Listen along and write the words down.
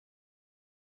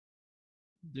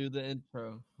Do the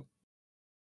intro.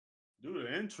 Do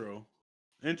the intro.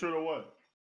 Intro to what?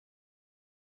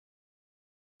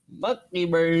 Monkey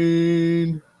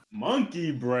brain.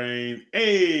 Monkey brain.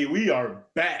 Hey, we are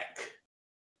back.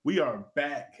 We are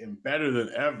back and better than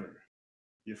ever.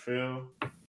 You feel?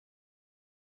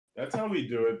 That's how we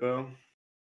do it, though.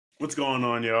 What's going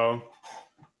on, y'all?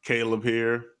 Caleb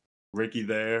here. Ricky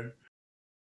there.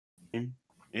 In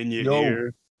your Yo.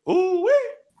 ear. Ooh, wee.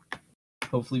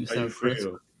 Hopefully we How you sound crisp.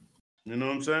 feel? You know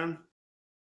what I'm saying?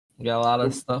 We got a lot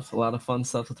of stuff, a lot of fun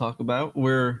stuff to talk about.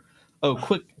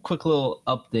 Quick little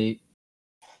update.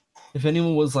 If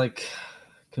anyone was like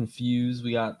confused,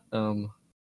 we got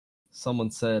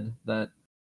someone said that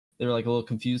they were like a little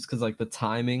confused because like the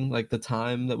timing, like the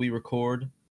time that we record,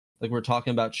 like we're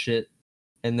talking about shit,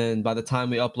 and then by the time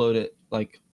we upload it,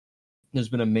 like there's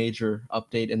been a major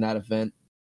update in that event.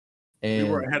 And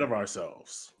we were ahead of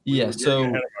ourselves. Yeah, were so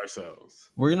ahead of ourselves.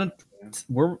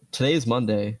 Today's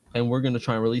Monday, and we're gonna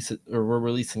try and release it, or we're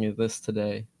releasing it this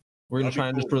today. We're gonna try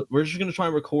and we're just gonna try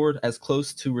and record as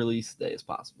close to release day as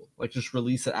possible. Like just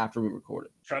release it after we record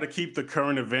it. Try to keep the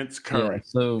current events current. Yeah.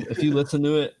 So if you listen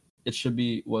to it, it should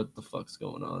be what the fuck's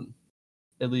going on,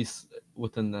 at least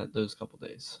within those couple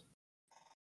days.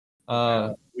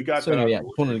 We got so that. Anyway, I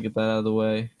just wanted to get that out of the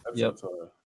way. That's the best.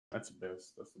 That's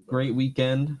the best. Great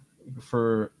weekend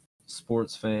for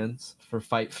sports fans, for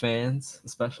fight fans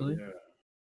especially. Yeah.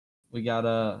 We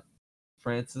got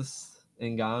Francis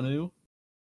Ngannou.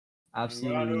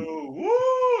 Absolutely.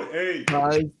 Woo! Hey,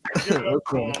 guys, let's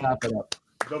wrap it up.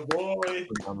 The boy,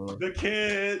 the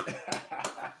kid,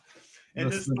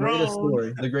 and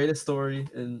the greatest story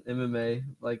in MMA,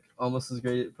 like almost as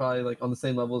great, probably like on the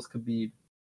same level as Khabib.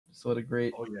 Just what a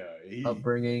great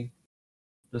upbringing.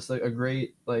 Just like a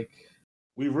great like.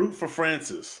 We root for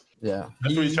Francis. Yeah,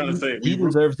 that's what he's trying to say. He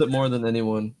deserves it more than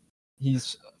anyone.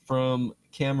 He's from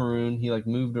Cameroon. He like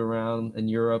moved around in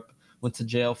Europe, went to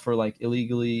jail for like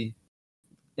illegally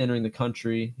entering the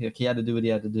country. He had to do what he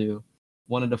had to do.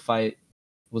 Wanted to fight.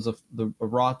 Was a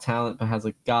raw talent, but has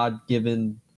a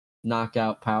God-given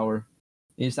knockout power.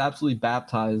 He just absolutely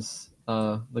baptized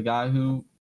the guy who,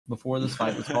 before this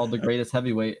fight, was called the greatest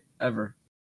heavyweight ever.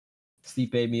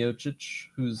 Stipe Miocic,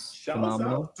 who's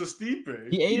phenomenal. Out to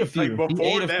Stipe. He ate a few. Like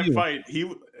before that fight, he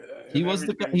was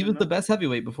the best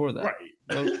heavyweight before that.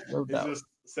 Right. No doubt. Just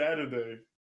Saturday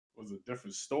was a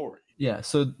different story. Yeah.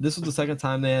 So this was the second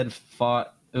time they had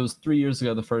fought. It was 3 years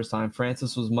ago the first time.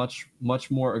 Francis was much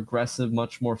more aggressive,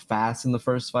 much more fast in the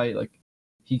first fight. Like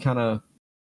he kind of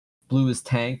blew his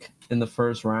tank in the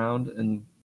first round,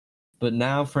 but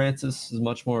now Francis is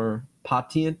much more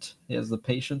patient. He has the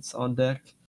patience on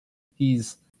deck.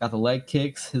 He's got the leg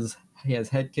kicks. He has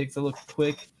head kicks that look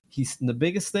quick. The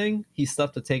biggest thing, he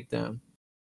stuffed a takedown,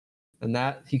 and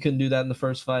that he couldn't do that in the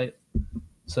first fight.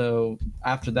 So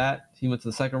after that, he went to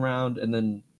the second round and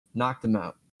then knocked him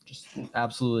out. Just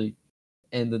absolutely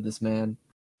ended this man.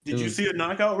 Did you see a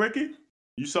knockout, Ricky?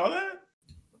 You saw that?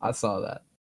 I saw that.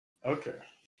 Okay.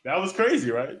 That was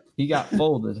crazy, right? He got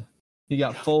folded.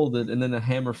 And then a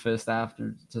hammer fist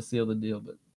after to seal the deal.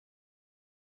 But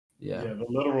yeah, the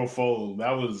literal fold.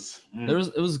 That was.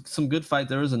 It was some good fight.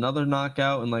 There was another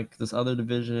knockout in like this other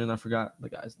division. I forgot the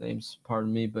guy's names.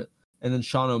 Pardon me. And then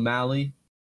Sean O'Malley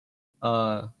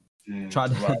tried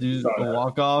to do the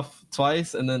walk off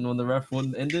twice, and then when the ref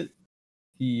wouldn't end it,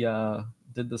 he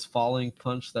did this falling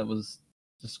punch that was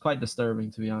just quite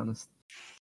disturbing, to be honest.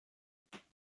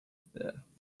 Yeah.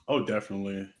 Oh,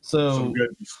 definitely. So some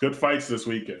good fights this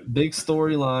weekend. Big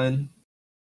storyline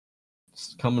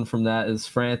coming from that is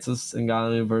Francis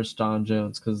Ngannou versus John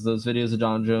Jones, because those videos of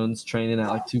John Jones training at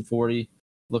like 240,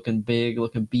 looking big,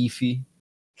 looking beefy.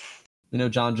 You know,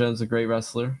 John Jones is a great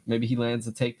wrestler. Maybe he lands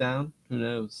a takedown. Who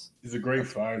knows? He's a great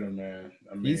fighter, man.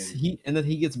 I mean, and then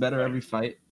he gets better every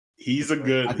fight. He's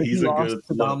he lost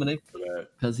to Dominic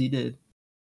because he did.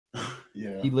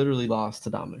 Yeah. He literally lost to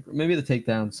Dominic. Maybe the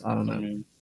takedowns. I don't know. I mean,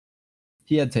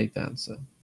 he had takedowns, so.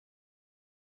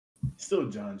 Still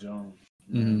John Jones.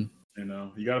 Mm-hmm. You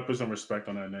know, you got to put some respect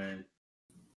on that name.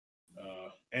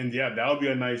 And yeah, that would be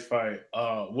a nice fight.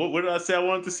 What did I say I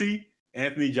wanted to see?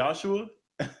 Anthony Joshua?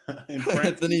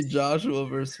 Anthony Joshua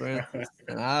versus Francis.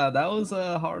 That was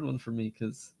a hard one for me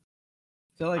because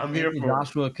I feel like Anthony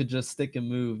Joshua could just stick and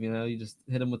move. You know, you just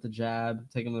hit him with the jab,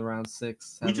 take him to round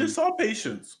 6. We just saw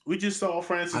patience. We just saw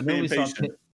Francis being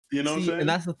patient. You know what I'm saying? And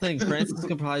that's the thing. Francis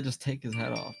could probably just take his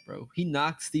head off, bro. He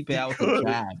knocked Stipe out with a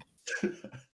jab.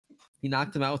 He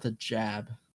knocked him out with a jab.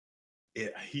 Yeah,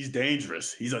 he's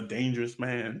dangerous. He's a dangerous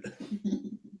man.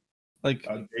 Like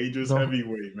A dangerous the-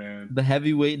 heavyweight, man. the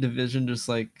heavyweight division just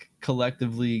like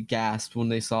collectively gasped when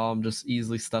they saw him just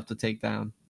easily stuff to take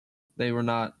down. They were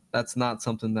not. That's not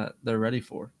something that they're ready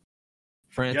for.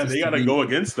 Francis, Yeah, they got to be go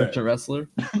against such that. a wrestler.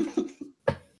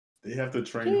 They have to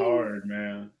train hard,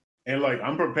 man. And like,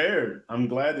 I'm prepared. I'm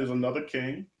glad there's another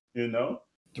king. You know,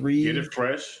 get it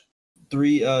fresh.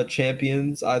 Three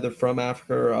champions, either from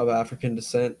Africa or of African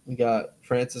descent. We got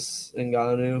Francis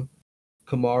Ngannou,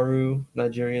 Kamaru,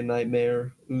 Nigerian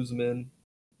Nightmare, Usman,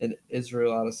 and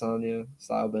Israel Adesanya,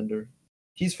 Stylebender.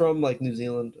 He's from like New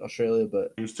Zealand, Australia,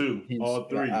 but There's two, he's all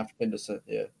three. African descent.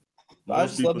 Yeah, but I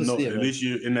Most just love people to know. see it. At Man. least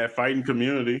you're in that fighting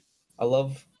community. I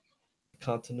love the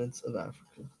continents of Africa.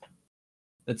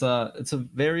 It's a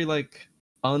very like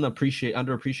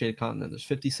underappreciated continent. There's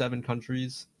 57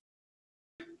 countries,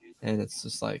 and it's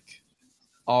just like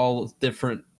all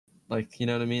different. Like you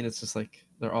know what I mean? It's just like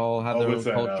they're all have their own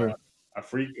culture.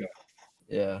 Africa.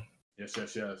 Yeah. Yes.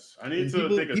 I need And to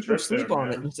take a people trip sleep there, on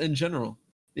man. it just in general.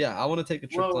 Yeah, I want to take a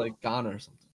trip to like Ghana or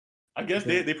something. I guess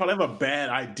they probably have a bad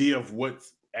idea of what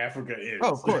Africa is.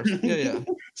 Oh, of course. Yeah.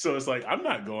 So it's like, I'm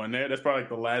not going there. That's probably like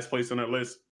the last place on their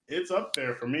list. It's up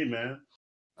there for me, man.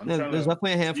 There's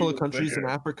definitely a handful of countries in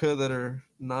there. Africa that are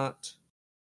not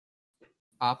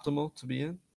optimal to be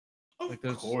in.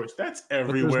 Of course, that's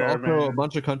everywhere, but there's also man. a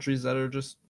bunch of countries that are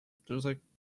just like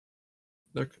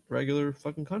they're regular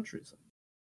fucking countries.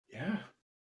 Yeah,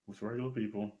 with regular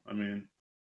people. I mean,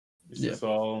 it's just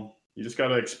all you just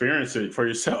gotta experience it for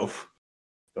yourself.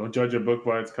 Don't judge a book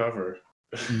by its cover.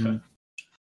 Mm-hmm.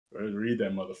 Read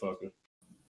that motherfucker.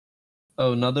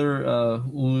 Oh,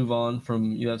 we'll move on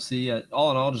from UFC.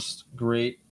 All in all, just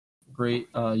great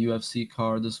UFC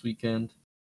card this weekend,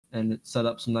 and it set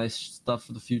up some nice stuff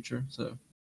for the future. So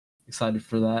excited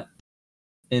for that.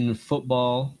 In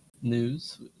football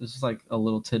news, this is like a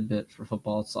little tidbit for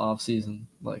football. It's off season,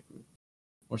 like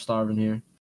we're starving here.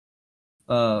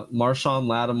 Marshawn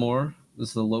Lattimore. This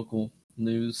is the local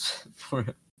news for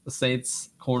the Saints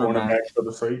cornerback for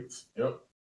the Saints. Yep.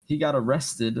 He got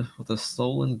arrested with a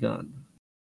stolen gun.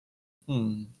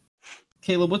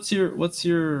 Caleb, what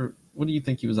do you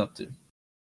think he was up to?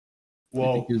 Well, what do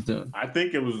you think he was doing? I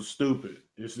think it was stupid.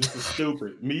 It's just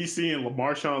stupid. Me seeing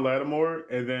Marshawn Lattimore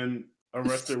and then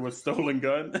arrested with stolen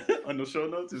gun on the show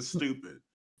notes is stupid.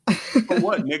 For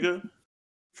what, nigga?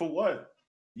 For what?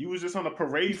 You was just on a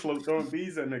parade float throwing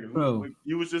bees at niggas. Bro.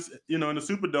 You was just, in the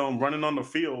Superdome running on the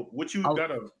field.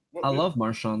 I love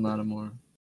Marshawn Lattimore.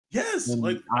 Yes,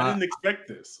 I didn't expect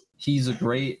this. He's a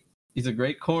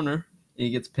great corner. He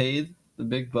gets paid the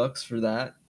big bucks for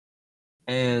that.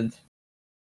 And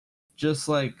just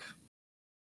like,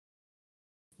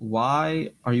 why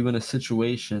are you in a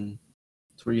situation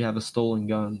where you have a stolen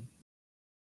gun?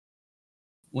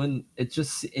 When it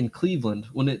just in Cleveland,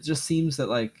 when it just seems that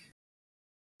like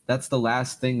that's the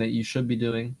last thing that you should be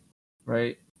doing,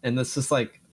 right? And it's just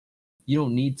like you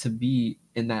don't need to be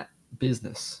in that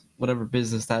business, whatever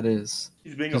business that is.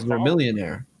 He's being a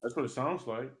millionaire. That's what it sounds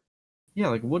like. Yeah,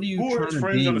 like what are you? Who are his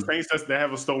friends on the Saints that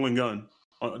have a stolen gun?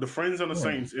 The friends on the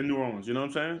Saints in New Orleans. You know what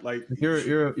I'm saying? Like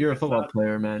you're a football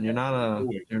player, man. You're not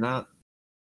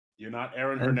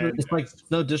Aaron Hernandez. It's like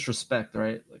no disrespect,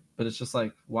 right? Like, but it's just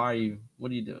like, why are you?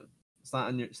 What are you doing? It's not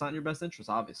in your best interest,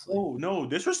 obviously. Oh no,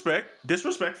 disrespect.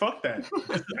 Fuck that.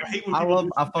 I hate when I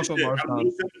fuck with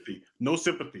Marshawn. No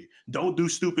sympathy. Don't do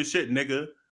stupid shit, nigga.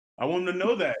 I want him to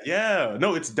know that. Yeah,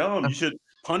 no, it's dumb. You should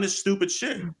punish stupid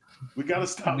shit. We gotta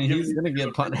stop. He's gonna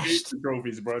get punished.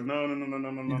 Trophies, bro. No.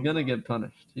 He's gonna get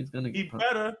punished. He's gonna. He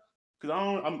better,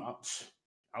 because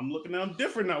I'm looking at him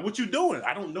different now. What you doing?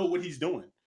 I don't know what he's doing.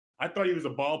 I thought he was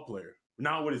a ball player.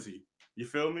 Now what is he? You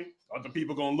feel me? Are the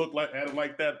people gonna look at him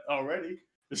like that already?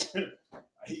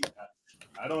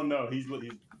 I don't know. He's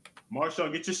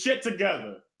Marshawn. Get your shit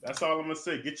together. That's all I'm gonna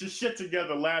say. Get your shit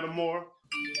together, Lattimore.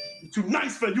 You're too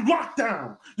nice for you. Locked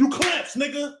down. You clamps,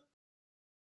 nigga.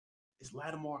 It's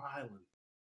Lattimore Island.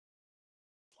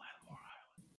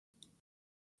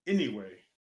 Anyway,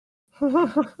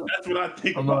 that's what I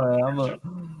think about.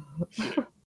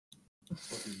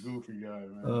 Fucking goofy guy,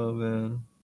 man. Oh man.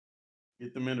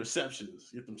 Get them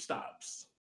interceptions. Get them stops.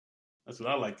 That's what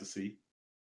I like to see.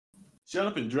 Shut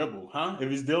up and dribble, huh? If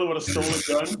he's dealing with a stolen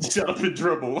gun, shut up and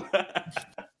dribble.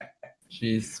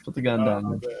 Jeez, put the gun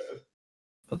down, man.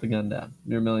 Put the gun down.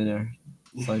 You're a millionaire.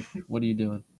 It's like, what are you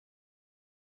doing?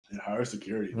 Hire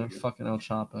security. Fucking El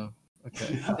Chapo.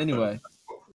 Okay. Anyway,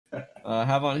 I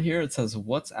have on here, it says,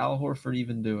 what's Al Horford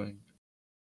even doing?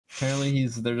 Apparently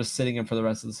they're just sitting him for the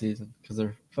rest of the season because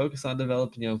they're focused on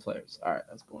developing young players. All right,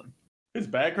 that's boring. His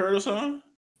back hurt or something?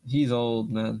 He's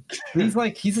old, man. He's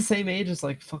the same age as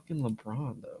like fucking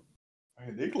LeBron, though.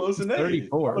 They close He's in age.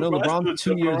 34. No, LeBron's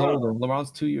 2 years older.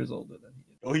 LeBron's 2 years older than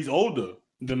he is. Oh, he's older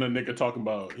than the nigga talking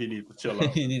about he needs to chill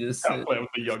out. He need to Stop sit. playing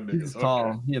with the young niggas. He's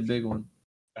tall. He a big one.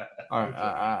 All right,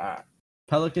 all right.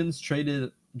 Pelicans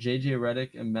traded JJ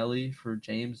Redick and Melly for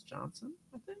James Johnson,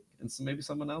 I think, and so maybe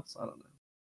someone else. I don't know.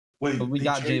 Wait, but we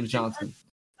got James Johnson.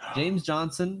 James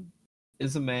Johnson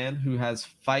is a man who has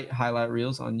fight highlight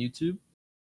reels on YouTube,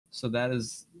 so that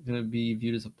is going to be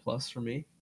viewed as a plus for me.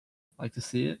 I like to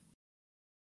see it.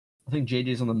 I think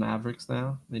JJ's on the Mavericks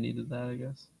now. They needed that, I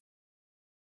guess.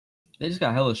 They just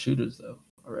got hella shooters though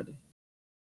already.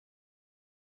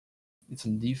 Need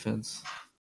some defense.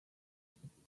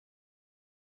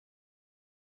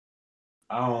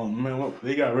 Man,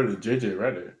 they got rid of JJ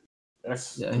Redick.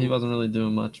 He wasn't really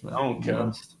doing much, man. I don't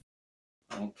care.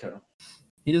 I don't care.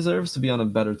 He deserves to be on a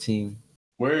better team.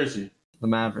 Where is he? The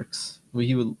Mavericks.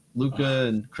 He with Luka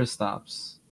and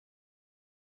Kristaps.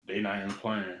 They not even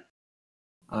playing.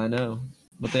 I know,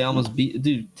 but they almost beat.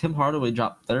 Dude, Tim Hardaway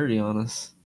dropped 30 on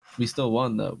us. We still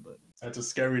won though, but that's a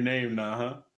scary name now,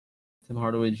 huh? Tim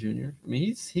Hardaway Jr. I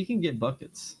mean, he can get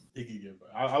buckets. He can get.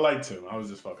 I liked him. I was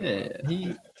just fucking.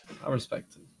 Yeah, I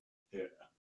respect him. Yeah.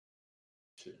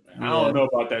 Shit, man. I don't know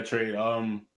about that trade.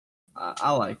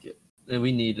 I like it. And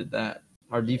we needed that.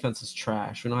 Our defense is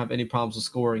trash. We don't have any problems with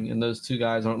scoring, and those two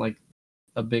guys aren't like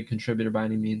a big contributor by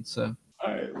any means. So.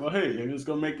 All right. Well, hey, it's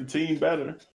gonna make the team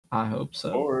better. I hope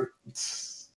so. Or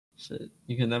shit,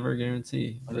 you can never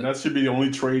guarantee. I mean, that should be the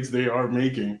only trades they are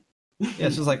making. Yeah,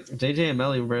 it's just like JJ and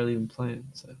Melly barely even playing.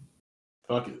 So.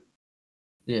 Fuck it.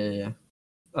 Yeah.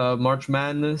 March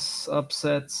Madness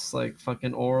upsets, like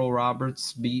fucking Oral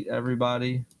Roberts beat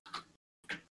everybody.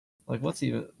 Like, what's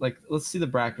even like? Let's see the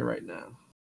bracket right now.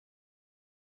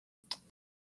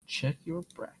 Check your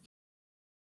bracket.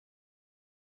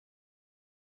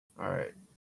 All right.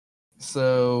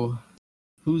 So,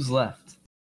 who's left?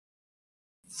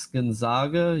 It's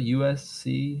Gonzaga,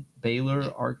 USC,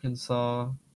 Baylor, Arkansas.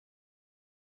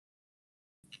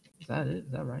 Is that it?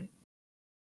 Is that right?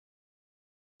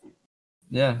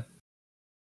 Yeah.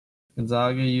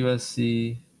 Gonzaga,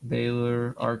 USC,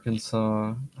 Baylor,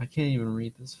 Arkansas. I can't even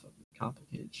read this fucking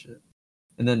complicated shit.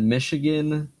 And then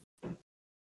Michigan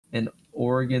and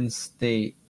Oregon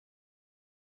State.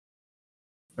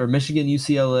 Or Michigan,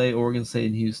 UCLA, Oregon State,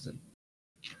 and Houston.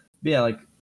 But yeah, like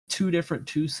 2 different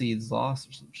 2 seeds lost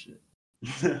or some shit.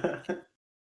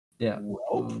 Yeah.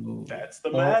 Well, that's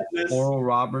the madness. Oral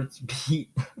Roberts beat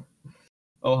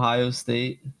Ohio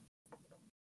State.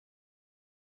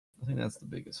 I think that's the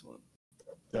biggest one.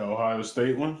 The Ohio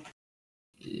State one?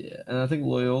 Yeah, and I think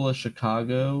Loyola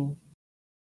Chicago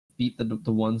beat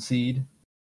the 1 seed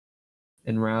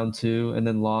in round 2 and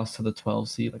then lost to the 12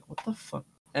 seed. Like, what the fuck?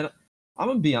 And I'm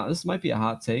going to be honest, this might be a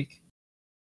hot take.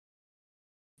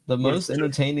 The most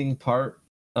entertaining part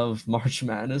of March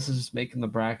Madness is just making the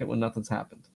bracket when nothing's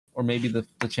happened. Or maybe the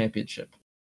championship.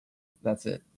 That's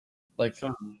it. Like,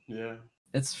 yeah.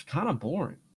 It's kind of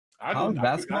boring.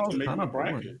 Basketball is kind of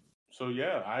boring. So,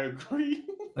 yeah, I agree.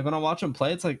 Like, when I watch them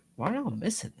play, it's like, why are y'all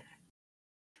missing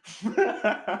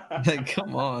that? Like,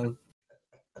 come on.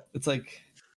 It's like,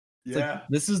 like,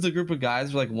 this is the group of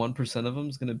guys where, like, 1% of them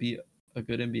is going to be a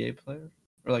good NBA player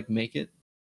or, like, make it.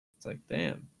 It's like,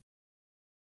 damn.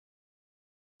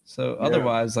 So,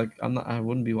 otherwise, like, I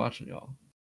wouldn't be watching y'all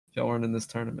if y'all weren't in this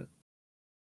tournament.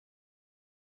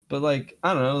 But, like,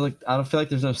 I don't know. Like, I don't feel like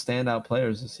there's no standout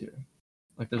players this year.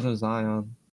 Like, there's no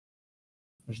Zion.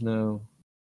 There's no...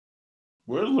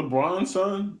 Where's LeBron's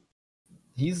son?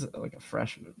 He's like a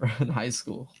freshman in high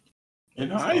school. In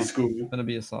high school? He's gonna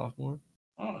be a sophomore.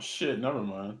 Oh shit! Never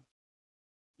mind.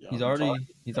 Yeah, he's already.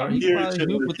 He can probably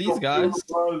hoop with these guys.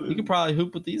 He could probably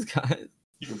hoop with these guys.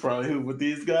 You can probably hoop with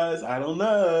these guys. I don't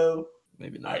know.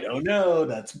 Maybe not. I don't know.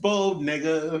 That's bold,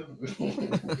 nigga.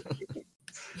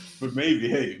 But maybe.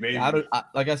 Hey, maybe.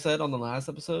 Like I said on the last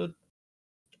episode,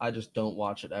 I just don't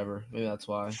watch it ever. Maybe that's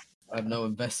why I have no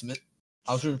investment.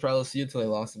 I was rooting for LSU until they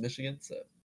lost to Michigan, so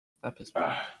that pissed me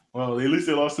off. Well, at least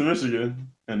they lost to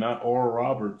Michigan and not Oral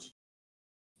Roberts.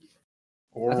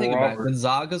 I take it back.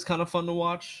 Gonzaga's kind of fun to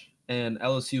watch, and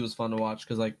LSU was fun to watch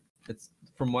because, like, it's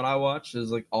from what I watched, it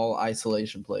was like all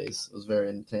isolation plays. It was very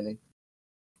entertaining.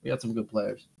 We got some good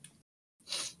players.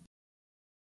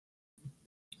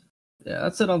 Yeah,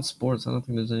 that's it on sports. I don't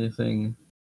think there's anything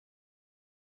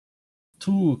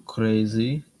too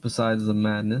crazy besides the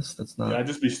madness. That's not. Yeah, I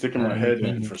just be sticking my head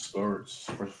in for sports.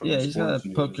 Yeah, you just gotta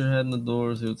poke your head in the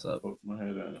door, see what's up. Poke my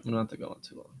head in. We don't have to go on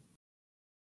too long.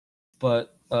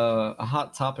 But a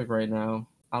hot topic right now.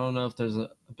 I don't know if there's a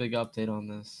big update on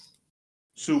this.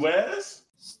 Suez?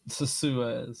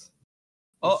 Suez.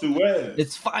 Oh, Suez.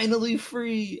 it's finally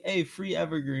free. Hey, free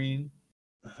Evergreen.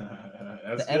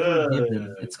 That's The Ever good.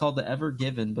 Given. It's called the Ever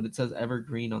Given, but it says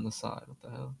Evergreen on the side. What the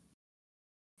hell?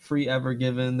 Free Ever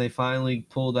Given. They finally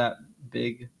pulled that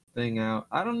big thing out.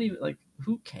 I don't even like.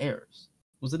 Who cares?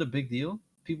 Was it a big deal?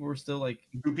 People were still like,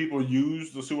 Do people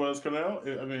use the Suez Canal?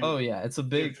 I mean, oh yeah, it's a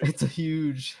big, it's a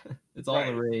huge, it's all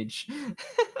the Right. rage.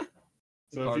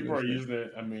 So if people are using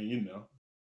it, I mean, you know.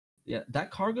 Yeah,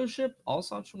 that cargo ship.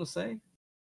 Also, I just want to say,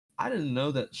 I didn't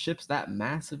know that ships that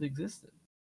massive existed.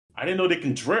 I didn't know they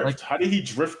can drift. Like, how did he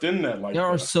drift in that like there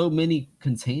are that? so many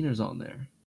containers on there.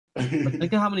 Like,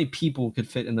 think of how many people could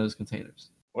fit in those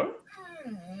containers. What?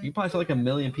 You probably fit like 1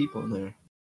 million people in there.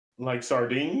 Like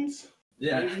sardines?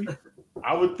 Yeah. Maybe?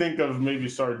 I would think of maybe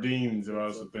sardines if I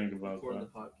was to think about Recording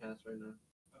that. the podcast right now.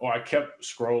 Oh, I kept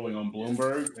scrolling on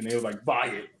Bloomberg and they were like, buy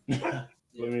it.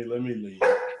 Let me leave.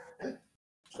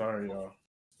 Sorry, y'all.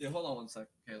 Yeah, hold on one second,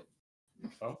 Caleb.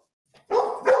 Oh.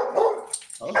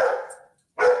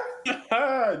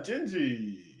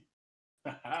 Gingy.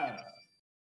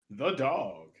 The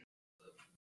dog.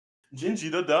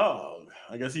 Gingy the dog.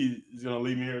 I guess he's gonna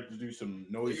leave me here to do some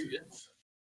noises.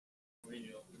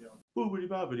 Boobity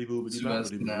bobbity boobity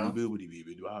bobbity boobity boobity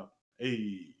boobity bob.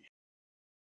 Hey.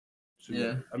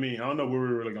 Yeah. I mean, I don't know what we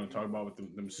were really gonna talk about with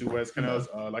them Suez canals.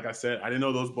 Like I said, I didn't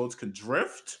know those boats could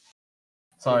drift.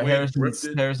 Sorry,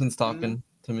 Harrison's talking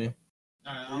to me.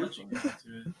 I'll let you get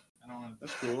into it. I don't want to.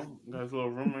 That's cool. You got his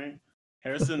little roommate.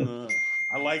 Harrison,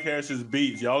 I like Harrison's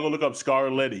beats. Y'all go look up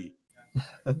Scarletti.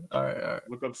 All right.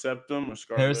 Look up Septum or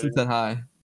Scarletti. Harrison said hi.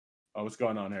 Oh, what's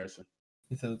going on, Harrison?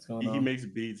 He said what's going on. He makes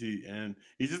beats, and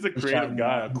he's just a creative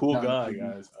guy, a cool guy,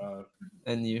 guys.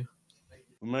 And you.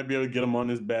 We might be able to get him on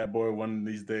this bad boy one of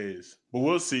these days, but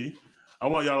we'll see. I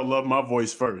want y'all to love my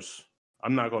voice first.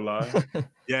 I'm not gonna lie.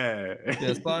 Yeah.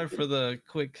 Yeah. Sorry for the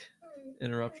quick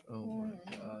interruption. Oh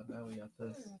my god! Now we got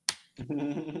this.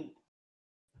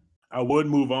 I would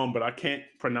move on, but I can't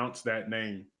pronounce that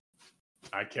name.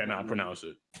 I cannot pronounce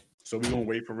it. So we're gonna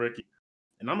wait for Ricky.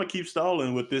 And I'm gonna keep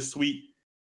stalling with this sweet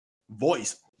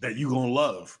voice that you gonna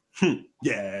love.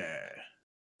 Yeah.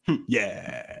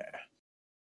 Yeah.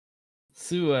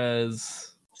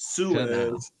 Suez.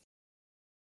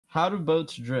 How do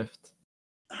boats drift?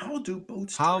 How do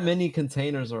boats How drift? many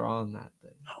containers are on that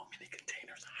thing? How many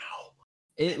containers? How?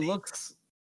 It looks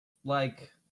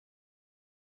like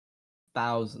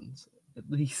thousands, at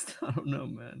least. I don't know,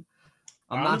 man.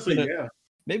 Honestly, yeah.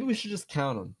 Maybe we should just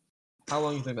count them. How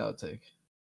long do you think that would take?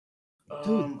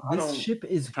 Dude, this ship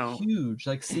is huge.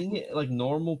 Like, seeing it like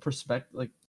normal perspective,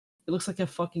 like it looks like a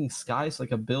fucking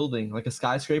like a building, like a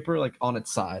skyscraper, like on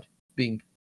its side.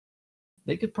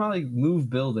 They could probably move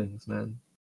buildings, man.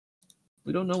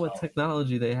 We don't know what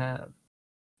technology they have.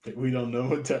 We don't know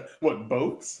what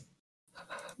boats?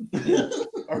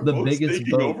 The biggest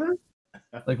boat. Over?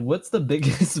 Like, what's the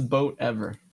biggest boat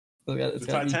ever? It's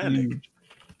the Titanic.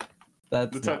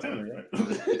 That's the Titanic, right?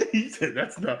 He said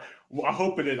that's not. Well, I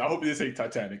hope it is. I hope it is a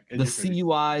Titanic. The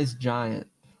CUI's giant.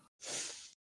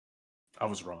 I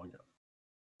was wrong.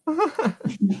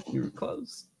 You were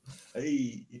close.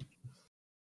 Hey.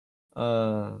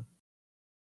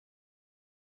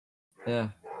 Yeah.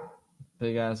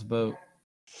 Big ass boat.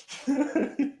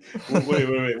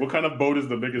 Wait. What kind of boat is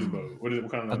the biggest boat? What is it?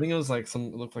 What kind of? I think it was like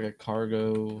it looked like a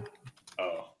cargo.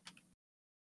 Oh.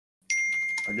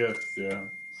 I guess, yeah.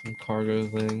 Some cargo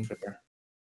thing.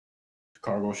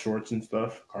 Cargo shorts and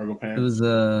stuff. Cargo pants. It was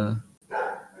a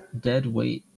dead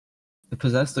weight. It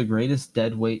possessed the greatest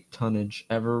dead weight tonnage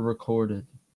ever recorded.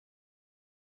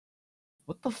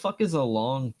 What the fuck is a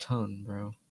long ton,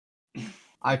 bro?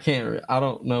 I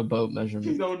don't know boat measurements.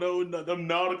 You don't know them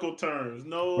nautical terms.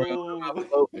 No. Bro,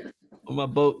 where my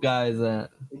boat guys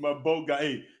at? Where my boat guy?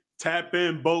 Hey, tap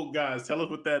in boat guys. Tell us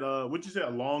what that what'd you say? A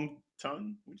long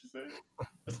ton? What'd you say?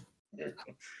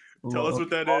 Tell us what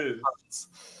that is. Tons.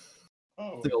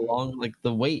 Oh, it's like a long, like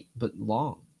the weight, but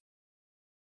long.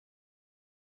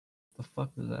 What the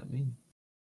fuck does that mean?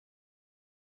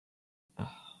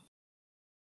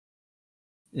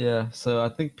 Yeah, so I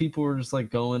think people were just like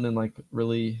going and like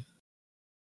really,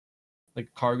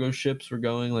 like cargo ships were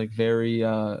going like very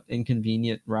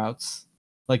inconvenient routes,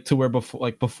 like to where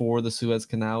before the Suez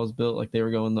Canal was built, like they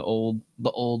were going the old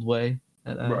way.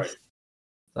 Right. So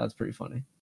that's pretty funny.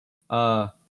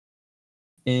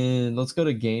 And let's go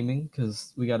to gaming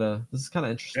because this is kind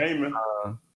of interesting. Gaming.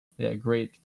 Yeah,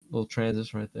 great little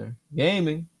transition right there.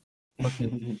 Gaming.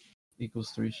 Fucking equals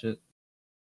 3 shit.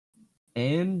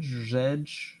 Andrzej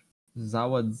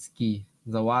Zawadzki.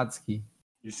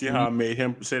 You see how I made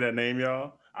him say that name,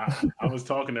 y'all? I was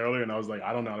talking earlier and I was like,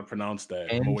 I don't know how to pronounce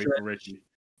that. I'm gonna wait for Ricky.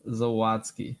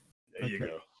 Zawadzki. There you Okay.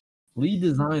 go. Lead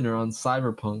designer on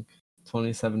Cyberpunk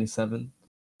 2077.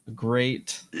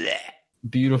 Great,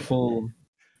 beautiful,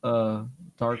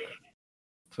 dark,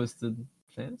 twisted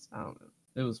fantasy. I don't know.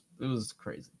 It was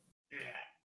crazy.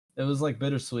 It was like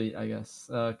bittersweet, I guess,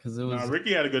 because it was. Nah,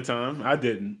 Ricky had a good time. I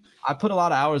didn't. I put a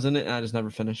lot of hours in it, and I just never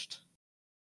finished.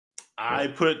 I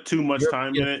put too much You're-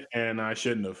 time in it, and I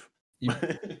shouldn't have. You-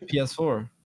 PS4.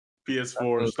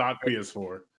 PS4, stock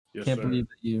PS4. Yes, Can't sir. believe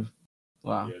that you.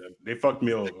 Wow. Yeah, they fucked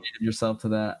me over. Dedicated yourself to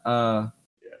that. Yeah.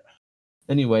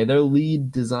 Anyway, their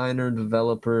lead designer,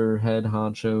 developer, head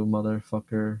honcho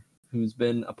motherfucker, who's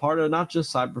been a part of not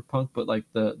just Cyberpunk, but like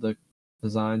the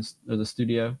designs or the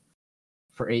studio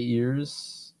for 8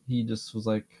 years. He just was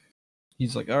like,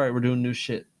 he's like, all right, we're doing new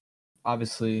shit.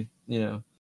 Obviously,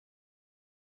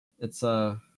 it's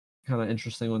kind of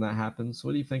interesting when that happens.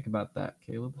 What do you think about that,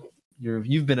 Caleb?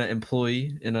 You've been an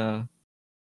employee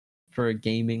for a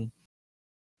gaming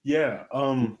Yeah.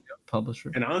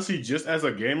 publisher. And honestly, just as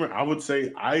a gamer, I would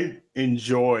say I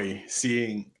enjoy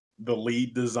seeing the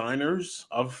lead designers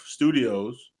of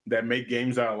studios that make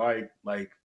games I like.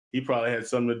 Like he probably had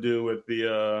something to do with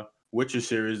the Witcher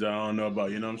series that I don't know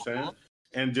about. You know what I'm saying?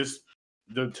 And just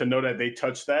to know that they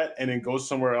touch that and then go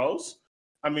somewhere else.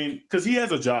 I mean, because he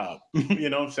has a job. You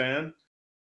know what I'm saying?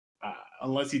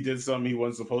 Unless he did something he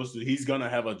wasn't supposed to, he's gonna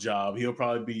have a job. He'll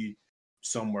probably be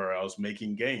somewhere else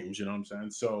making games. You know what I'm saying?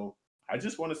 So I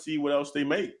just want to see what else they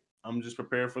make. I'm just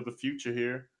prepared for the future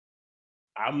here.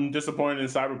 I'm disappointed in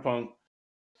Cyberpunk,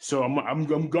 so I'm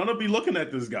gonna be looking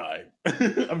at this guy.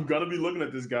 I'm gonna be looking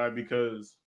at this guy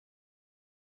because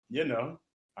I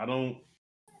don't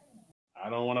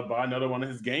want to buy another one of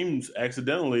his games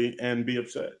accidentally and be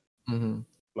upset Mm-hmm.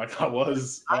 like I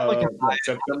was I like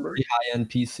September. pretty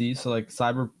high-end PC, so like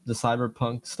the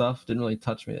Cyberpunk stuff didn't really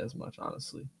touch me as much,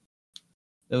 honestly.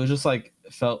 It was just like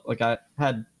it felt like I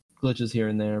had glitches here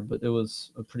and there, but it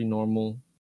was a pretty normal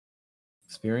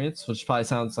experience, which probably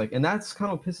sounds like, and that's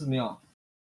kind of what pisses me off.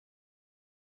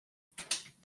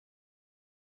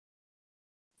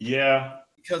 Yeah,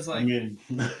 Because I mean,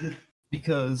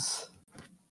 because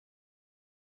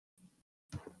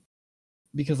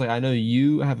like I know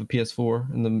you have a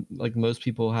PS4, and like most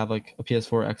people have like a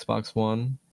PS4, Xbox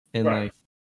One, and right. like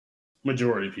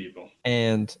Majority of people,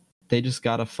 and they just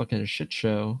got a fucking shit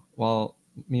show. While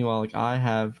meanwhile, like I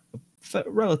have a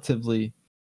relatively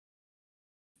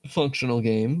functional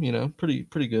game,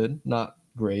 pretty good, not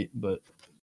great, but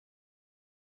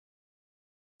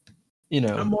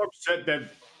I'm more upset that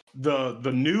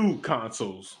the new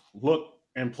consoles look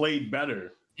and played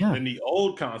better than the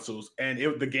old consoles, and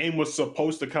the game was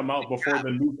supposed to come out before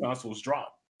the new consoles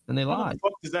dropped. And they How lied. the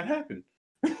fuck does that happen?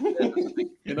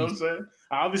 You know what I'm saying?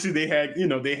 Obviously, they had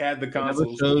the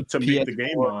consoles to make the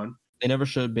game on. They never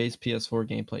showed base PS4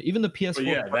 gameplay. Even the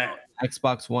PS4,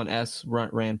 Xbox One S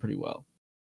ran pretty well,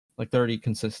 like 30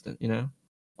 consistent,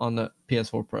 on the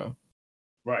PS4 Pro.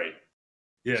 Right.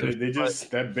 Yeah, So they just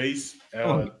that base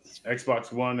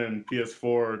Xbox One and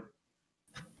PS4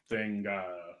 thing.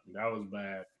 That was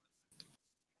bad.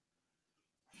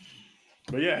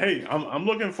 But yeah, hey, I'm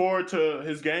looking forward to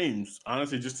his games,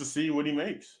 honestly, just to see what he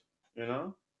makes.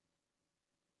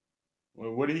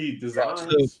 What he designs.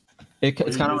 So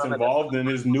it's kind of involved in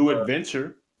his new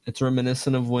adventure. It's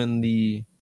reminiscent of when the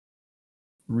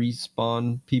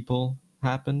Respawn people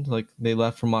happened. Like they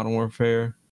left from Modern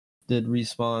Warfare, did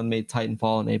Respawn, made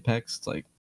Titanfall and Apex. It's like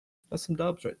that's some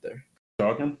dubs right there.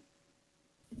 Talking.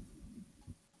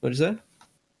 What'd you say?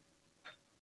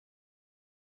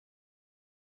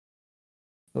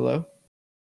 Hello?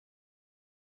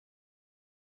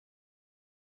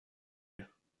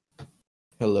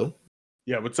 Hello?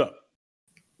 Yeah, what's up?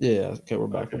 Yeah, okay, we're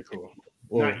back. Okay, cool.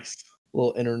 Nice.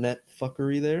 Little internet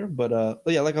fuckery there. But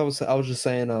yeah, like I was just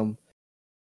saying,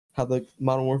 how the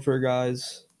Modern Warfare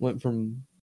guys went from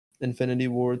Infinity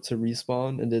Ward to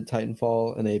Respawn and did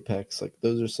Titanfall and Apex. Like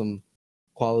those are some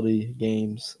quality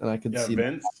games, and I could see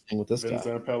Vince with this Vince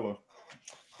guy. Zampella.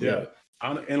 Yeah.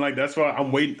 And like that's why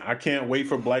I'm waiting. I can't wait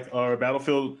for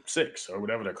Battlefield 6 or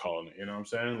whatever they're calling it. You know what I'm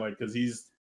saying? Like because he's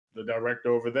the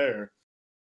director over there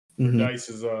for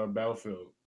Dice's Battlefield.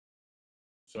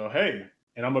 So hey,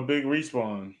 and I'm a big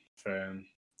Respawn fan.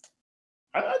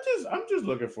 I'm just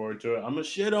looking forward to it. I'm gonna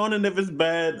shit on it if it's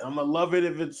bad. I'm gonna love it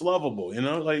if it's lovable. You're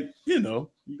gonna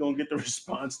get the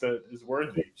response that is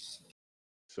worthy.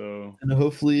 So and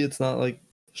hopefully it's not like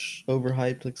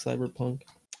overhyped like Cyberpunk.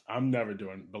 I'm never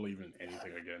believing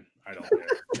anything again. I don't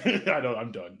care.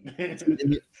 I'm done.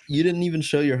 You didn't even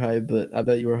show your hype, but I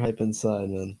bet you were hype inside,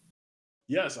 man.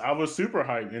 Yes, I was super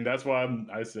hyped, and that's why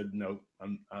I said no.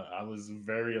 I was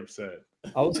very upset.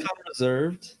 I was kind of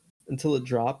reserved until it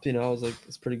dropped. I was like,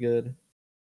 it's pretty good.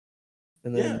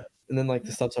 And then like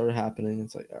the stuff started happening.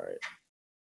 It's like, all right.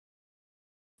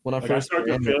 When I Like, first I started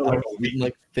to ran it, feel I like was a week. getting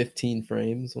like 15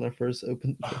 frames when I first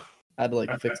opened. I had to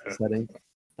like fix the settings.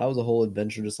 That was a whole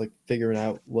adventure, just like figuring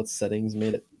out what settings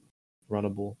made it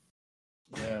runnable.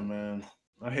 Yeah, man.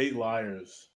 I hate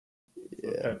liars. It's a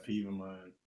Yeah. pet peeve of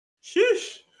mine.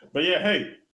 Sheesh. But yeah,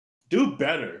 hey, do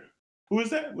better. Who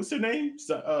is that? What's their name?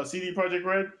 CD Projekt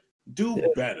Red. Do Yeah.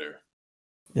 better.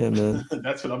 Yeah, man.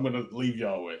 That's what I'm gonna leave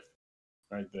y'all with,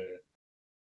 right there.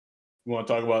 You want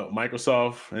to talk about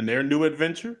Microsoft and their new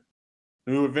adventure?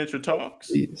 New adventure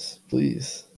talks?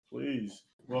 Please.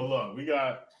 Well, look, we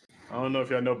got. I don't know if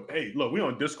y'all know. Hey, look, we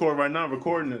on Discord right now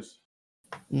recording this.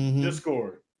 Mm-hmm.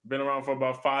 Discord been around for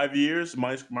about 5 years.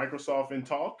 Microsoft in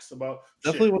talks about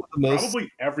Definitely one of the most probably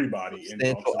everybody in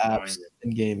talks substantial of buying apps it.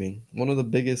 in gaming. One of the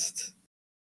biggest,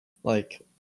 like,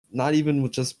 not even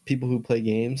with just people who play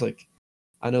games. Like,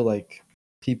 I know like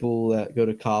people that go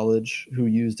to college who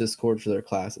use Discord for their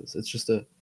classes.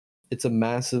 It's a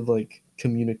massive like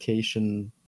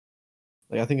communication.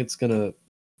 Like, I think it's gonna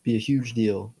be a huge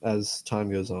deal as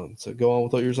time goes on. So go on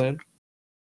with what you're saying.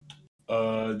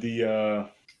 I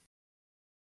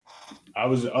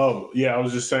was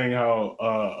just saying how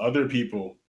other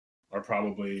people are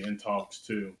probably in talks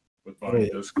too with buying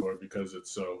Discord because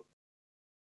it's so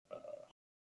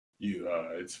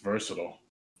it's versatile.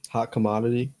 Hot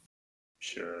commodity.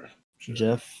 Sure.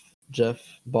 Jeff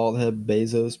Baldhead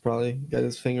Bezos probably got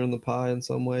his finger in the pie in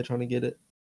some way trying to get it.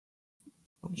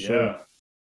 I'm sure.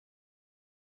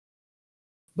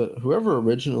 But whoever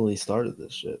originally started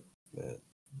this shit, man,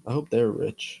 I hope they're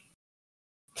rich.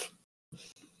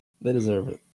 They deserve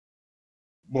it.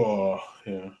 Well,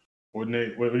 yeah. Wouldn't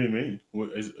they? What do you mean?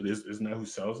 Isn't that who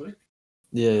sells it?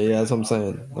 Yeah, that's what I'm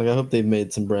saying. Like, I hope they've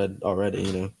made some bread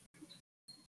already,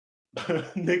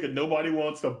 Nigga, nobody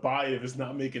wants to buy it if it's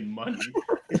not making money.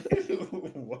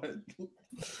 What?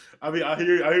 I mean, I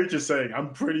hear what you're saying.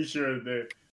 I'm pretty sure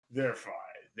they're fine.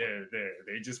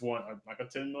 They just want like a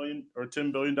 $10 million or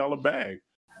 $10 billion bag.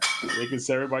 They can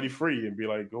set everybody free and be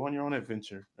like, go on your own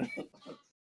adventure.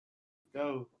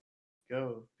 Go,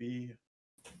 be,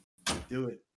 do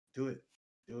it.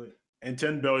 And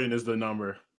 10 billion is the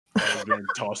number that was being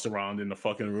tossed around in the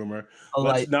fucking rumor.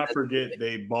 Let's not forget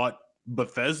they bought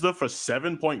Bethesda for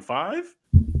 7.5,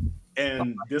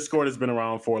 and Discord has been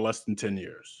around for less than 10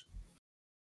 years.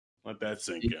 Let that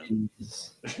sink in.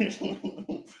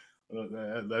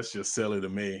 That's just silly to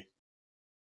me.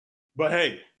 But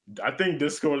hey, I think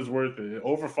Discord is worth it.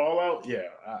 Over Fallout, yeah,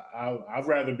 I'd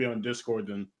rather be on Discord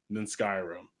than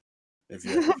Skyrim. If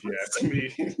you ask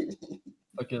me,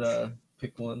 I could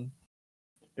pick one.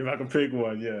 If I can pick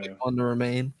one, yeah. Pick one to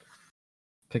remain.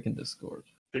 Picking Discord.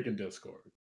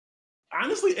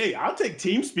 Honestly, hey, I'll take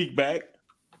TeamSpeak back.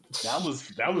 That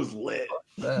was lit.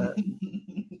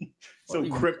 So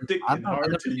cryptic and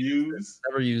hard to use.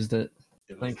 Never used it.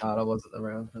 Thank God I wasn't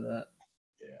around for that.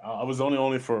 Yeah, I was only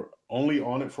on it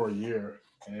for a year,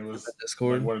 and it was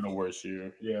Discord. Like one of the worst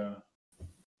years. Yeah.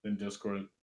 Then Discord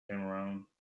came around.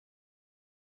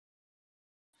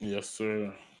 Yes,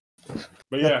 sir.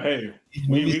 But yeah, hey,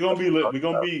 we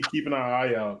gonna be keeping our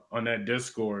eye out on that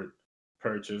Discord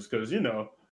purchase because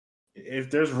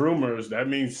if there's rumors, that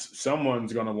means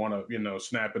someone's gonna want to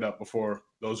snap it up before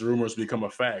those rumors become a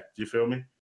fact. You feel me?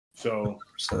 So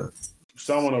 100%.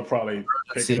 Someone will probably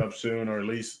pick it up soon, or at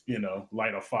least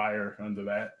light a fire under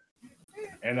that.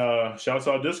 And shouts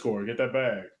out Discord, get that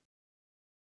bag.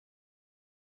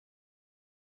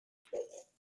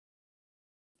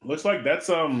 Looks like that's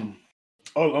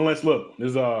unless look,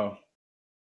 there's how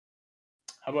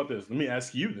about this? Let me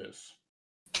ask you this.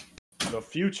 The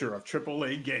future of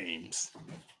AAA games.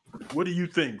 What do you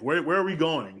think? Where are we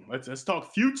going? Let's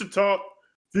talk future talk.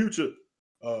 Future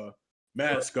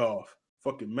mask off.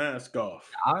 Fucking mask off.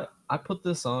 I put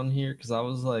this on here because I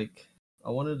was like, I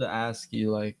wanted to ask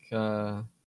you like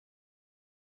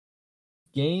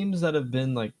games that have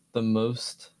been like the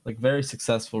most like very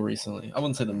successful recently. I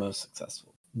wouldn't say the most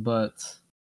successful, but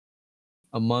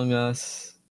Among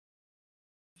Us,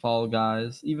 Fall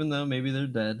Guys, even though maybe they're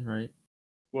dead, right?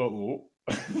 Whoa.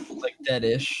 Like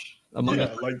dead-ish. Among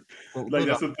Us, like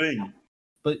that's the thing.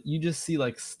 But you just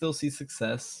still see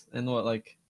success and I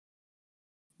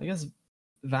guess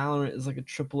Valorant is like a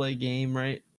AAA game,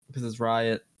 right? Because it's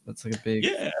Riot. That's like a big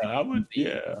I would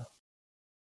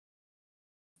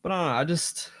But I don't know,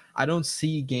 I don't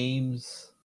see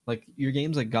games like your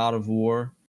games like God of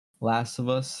War, Last of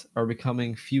Us are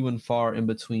becoming few and far in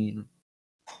between.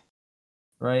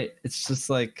 Right? It's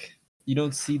just like you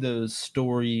don't see those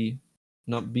story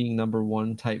not being number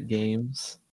one type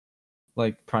games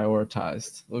like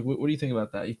prioritized. Like, what do you think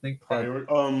about that? You think that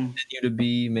continue to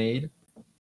be made?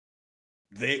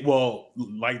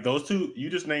 Like those two, you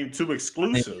just named two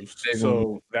exclusives,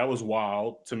 so that was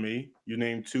wild to me. You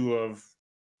named two of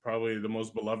probably the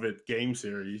most beloved game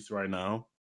series right now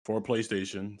for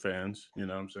PlayStation fans. You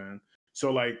know what I'm saying?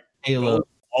 So like Halo those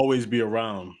always be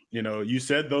around. You know, you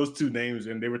said those two names,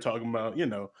 and they were talking about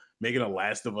making a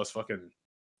Last of Us fucking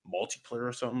multiplayer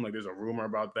or something. Like there's a rumor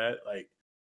about that. Like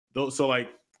those. So like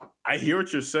I hear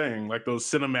what you're saying. Like those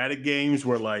cinematic games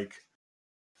where like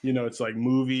it's like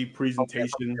movie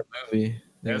presentation. movie.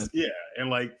 Yeah. And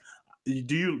like,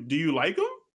 do you like them?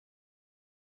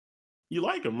 You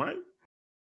like them, right?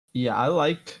 Yeah,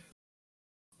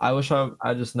 I wish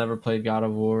I just never played God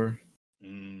of War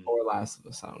or Last of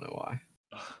Us. I don't know why.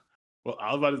 Well,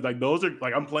 I was about to like those are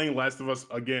like I'm playing Last of Us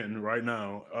again right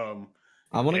now.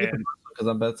 I want to get the first one because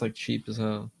I bet it's like cheap as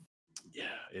hell.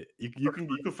 Yeah, you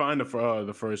can find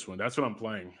the first one. That's what I'm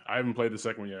playing. I haven't played the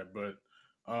second one yet, but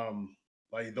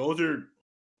like those are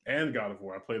and God of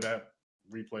War. I play that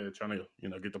replay it, trying to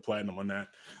get the platinum on that.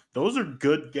 Those are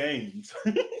good games.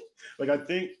 Like I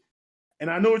think, and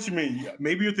I know what you mean.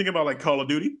 Maybe you're thinking about like Call of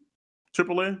Duty,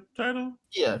 AAA title.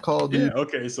 Yeah, Call of Duty. Yeah,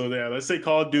 okay, so yeah, let's say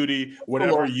Call of Duty,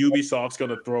 whatever Ubisoft's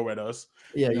gonna throw at us.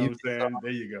 Yeah, you know what I'm saying.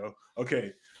 There you go.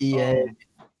 Okay, EA.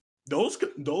 Those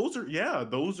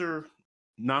are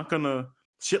not gonna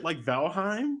shit like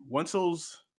Valheim. Once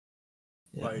those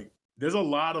like, there's a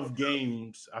lot of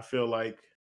games I feel like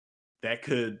that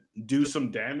could do some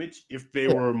damage if they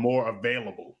were more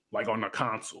available, like on a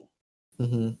console.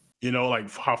 Like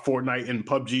how Fortnite and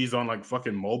PUBG's on like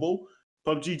fucking mobile.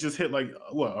 PUBG just hit like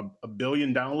what a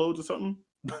billion downloads or something,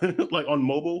 like on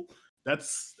mobile.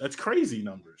 That's crazy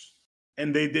numbers,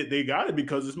 and they got it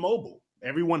because it's mobile.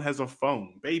 Everyone has a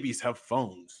phone. Babies have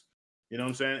phones. You know what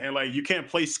I'm saying? And like you can't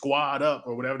play Squad Up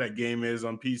or whatever that game is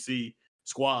on PC,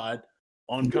 Squad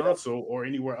on console or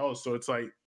anywhere else. So it's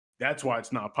like that's why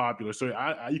it's not popular. So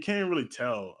you can't really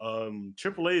tell.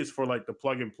 AAA is for like the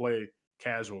plug and play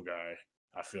casual guy.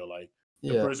 I feel like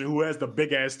the person who has the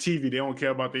big ass TV, they don't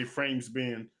care about their frames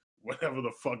being whatever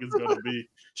the fuck it's gonna be,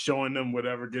 showing them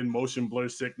whatever, getting motion blur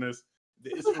sickness.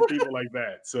 It's for people like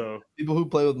that. So people who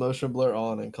play with motion blur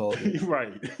on and Call of Duty.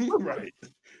 Right.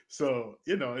 So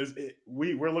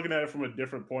we're looking at it from a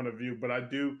different point of view, but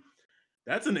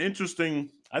that's an interesting.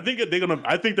 I think they're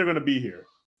gonna be here.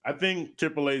 I think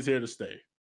AAA is here to stay.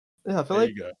 Yeah, I feel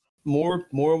like more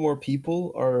and more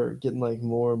people are getting like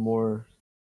more and more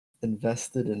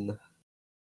invested in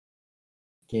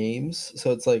games,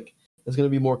 so it's like it's gonna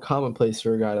be more commonplace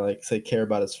for a guy to like say care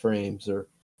about his frames or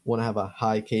want to have a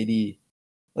high KD.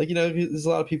 Like there's a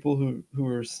lot of people who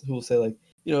will say like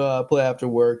play after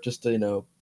work just to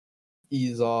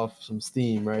ease off some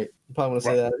steam, right? You probably want to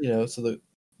say that so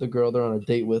the girl they're on a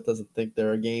date with doesn't think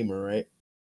they're a gamer, right?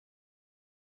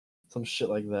 Some shit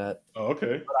like that. Oh,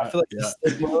 okay. But I feel like the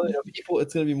stigma, people,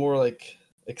 it's gonna be more like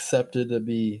accepted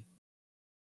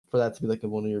for that to be like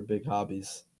one of your big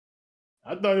hobbies.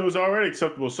 I thought it was already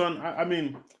acceptable, son. I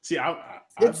mean, see, I've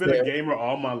been a gamer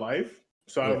all my life,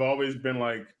 so I've always been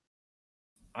like,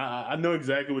 I know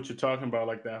exactly what you're talking about,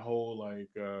 like that whole like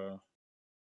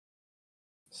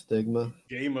stigma,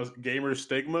 gamer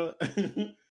stigma.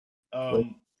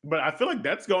 But I feel like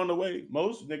that's going away.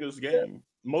 Most niggas game.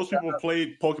 Most people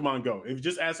played Pokemon Go. If you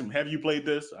just ask them, have you played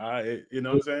this? You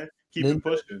know what I'm saying? Keep it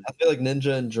pushing. I feel like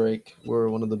Ninja and Drake were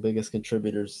one of the biggest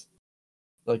contributors.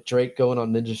 Like Drake going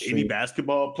on Ninja Street. Any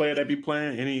basketball player that be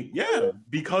playing,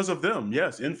 because of them,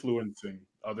 yes, influencing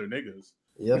other niggas.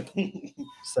 Yep.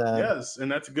 Sad. Yes,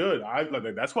 and that's good.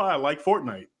 That's why I like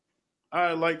Fortnite.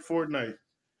 I like Fortnite.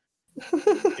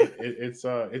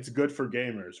 It's good for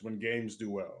gamers when games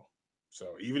do well. So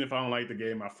even if I don't like the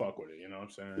game, I fuck with it. You know what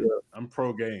I'm saying? Yeah. I'm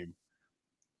pro game.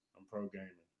 I'm pro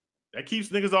gamer. That keeps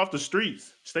niggas off the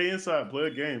streets. Stay inside, play a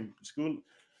game. School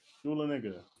a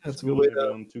nigga. That's a good way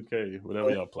to on 2K, whatever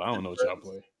y'all play. I don't know what y'all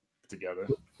play together.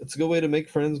 It's a good way to make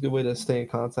friends. Good way to stay in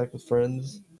contact with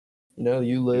friends.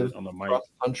 You live on the across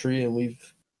the country, and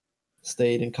we've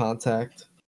stayed in contact.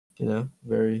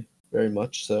 Very, very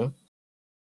much so.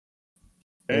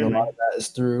 And a lot of that is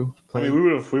through playing. I mean,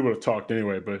 we would have talked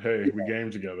anyway, but hey, we game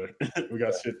together. We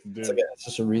got shit to do. It's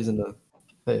just a reason to,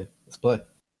 hey, let's play.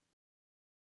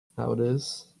 How it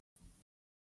is.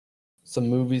 Some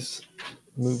movie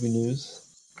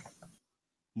news.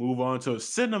 Move on to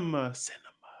cinema.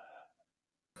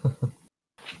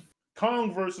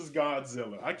 Kong versus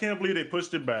Godzilla. I can't believe they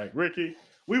pushed it back, Ricky.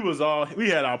 We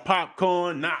had our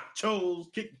popcorn,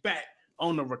 nachos, kicked back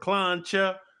on the recline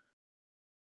chair.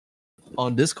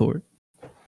 On Discord.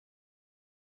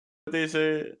 What they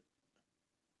said?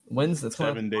 Wednesday. It's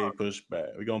coming 7 day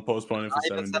pushback. We're gonna postpone it for out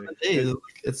 7 days. 7 days.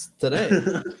 It's today.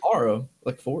 Tomorrow.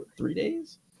 Like 4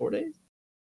 days? 4 days?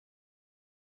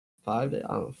 5 days?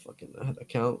 I don't fucking know how to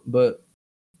count. But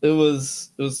it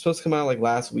was supposed to come out like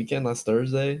last weekend, last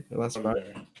Thursday, or last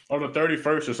Friday. Or the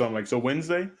 31st or something. Like so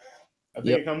Wednesday, I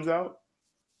think it comes out.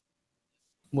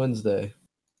 Wednesday.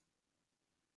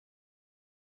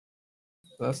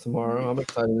 That's tomorrow. I'm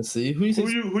excited to see who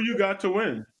you got to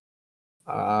win.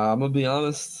 I'm gonna be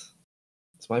honest.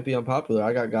 This might be unpopular.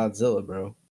 I got Godzilla,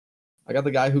 bro. I got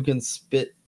the guy who can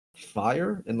spit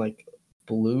fire and like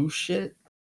blue shit,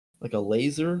 like a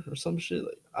laser or some shit.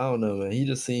 Like I don't know, man. He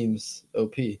just seems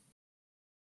OP.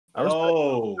 I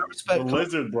respect the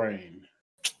lizard brain.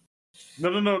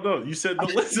 No. You said the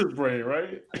lizard brain,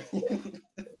 right?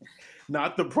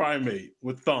 Not the primate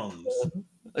with thumbs.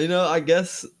 You know, I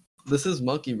guess this is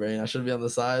monkey brain. I should be on the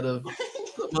side of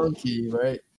the monkey,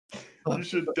 right? You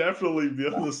should definitely be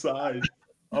on the side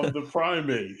of the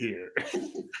primate here.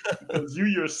 Because you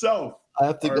yourself are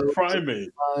a primate.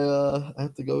 I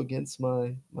have to go against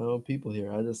my own people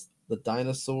here. The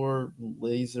dinosaur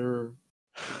laser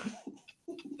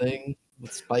thing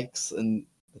with spikes and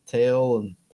the tail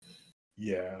and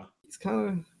he's kind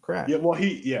of crap. Yeah, well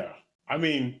I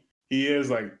mean he is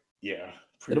like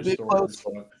it'll be close.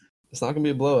 It's not gonna be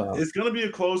a blowout. It's gonna be a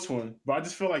close one, but I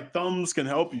just feel like thumbs can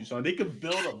help you. So they could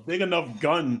build a big enough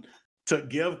gun to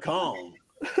give Kong,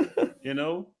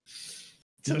 to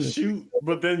shoot.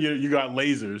 But then you got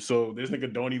lasers, so this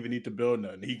nigga don't even need to build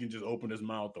nothing. He can just open his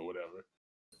mouth or whatever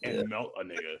and melt a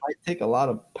nigga. It might take a lot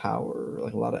of power,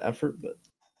 like a lot of effort, but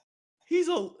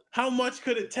how much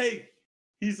could it take?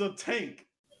 He's a tank.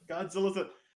 Godzilla's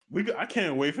I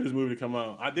can't wait for this movie to come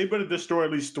out. They better destroy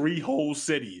at least 3 whole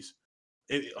cities.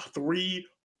 3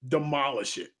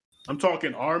 demolish it. I'm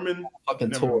talking Armin.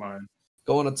 Fucking tour.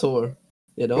 Go on a tour.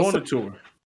 Go on a tour.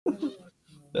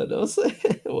 Don't say.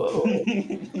 Whoa.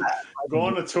 Go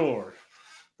on a tour.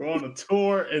 Go on a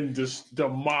tour and just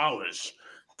demolish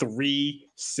 3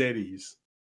 cities.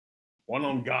 One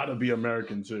of them gotta be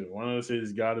American too. One of the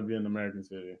cities gotta be an American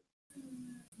city.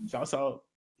 Shouts out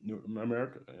New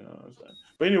America. You know what I'm saying?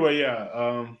 But anyway,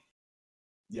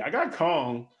 I got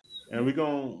Kong. And we're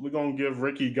gonna give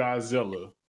Ricky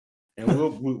Godzilla, and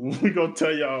we're gonna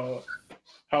tell y'all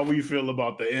how we feel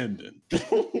about the ending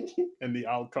and the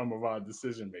outcome of our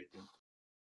decision making.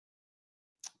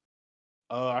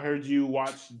 I heard you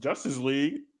watch Justice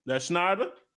League. That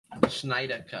Snyder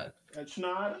cut. That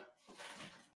Snyder.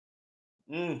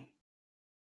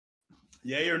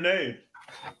 Yay or nay?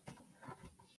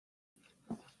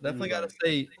 Definitely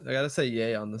gotta say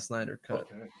yay on the Snyder cut.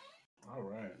 Okay. All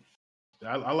right.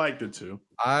 I liked it too.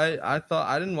 I thought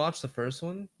I didn't watch the first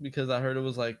one because I heard it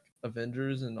was like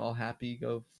Avengers and all happy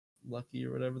go lucky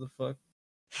or whatever the fuck.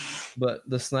 But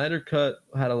the Snyder cut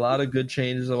had a lot of good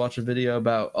changes. I watched a video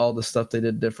about all the stuff they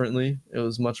did differently. It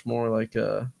was much more like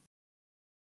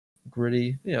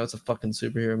gritty. It's a fucking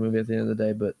superhero movie at the end of the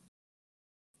day, but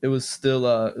it was still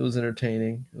it was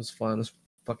entertaining. It was fun. It was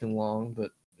fucking long, but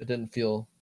it didn't feel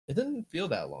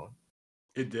that long.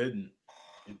 It didn't.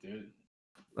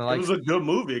 It was a good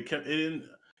movie.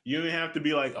 You didn't have to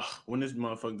be like, when this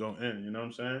motherfucker gonna end? You know what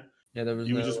I'm saying? Yeah, there was.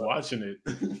 You were just watching it.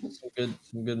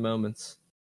 some good moments.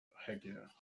 Heck yeah.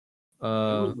 It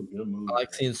was a good movie. I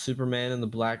like seeing Superman in the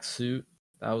black suit.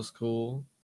 That was cool.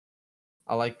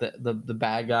 I like the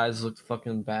bad guys looked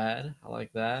fucking bad. I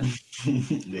like that.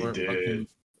 They did.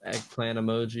 Eggplant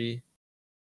emoji,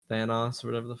 Thanos or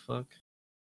whatever the fuck.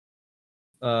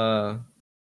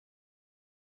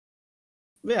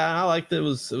 Yeah, I liked it. It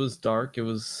was dark. It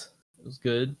was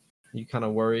good. You kind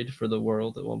of worried for the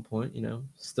world at one point,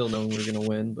 still knowing we were gonna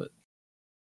win, but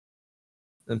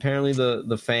apparently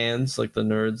the fans, like the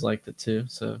nerds, liked it too.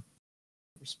 So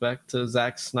respect to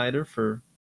Zack Snyder for.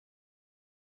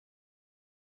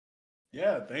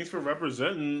 Yeah, thanks for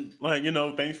representing.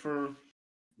 Thanks for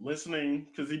listening,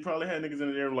 because he probably had niggas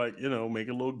in there like, make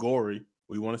it a little gory.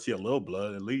 We want to see a little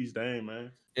blood at least. Dang,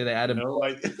 man. Yeah, they added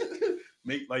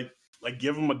Like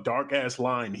give him a dark ass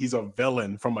line. He's a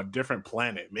villain from a different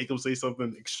planet. Make him say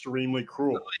something extremely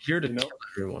cruel. Here to kill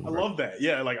everyone. I love that.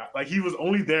 Yeah, like he was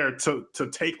only there to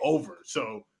take over.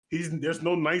 So there's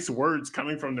no nice words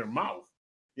coming from their mouth.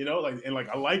 I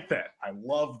like that. I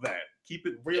love that. Keep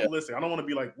it realistic. Yeah. I don't want to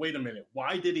be like, wait a minute,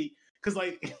 why did he? Because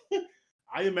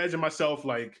I imagine myself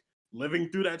like living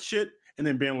through that shit and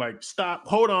then being like, stop,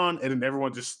 hold on, and then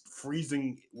everyone just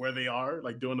freezing where they are,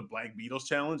 like doing the Black Beatles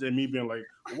challenge, and me being like,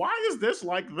 why is this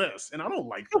like this? And I don't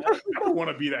like that. I don't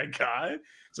want to be that guy.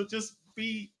 So just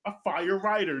be a fire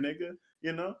writer,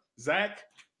 nigga. Zach,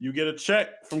 you get a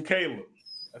check from Caleb.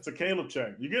 That's a Caleb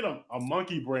check. You get a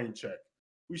monkey brain check.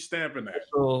 We stamping that.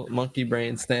 Official monkey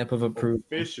brain stamp of approval.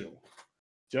 Official.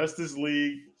 Justice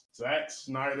League, Zack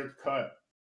Snyder cut.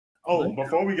 Oh,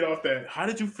 before we get off that, how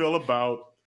did you feel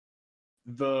about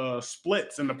the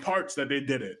splits and the parts that they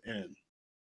did it in?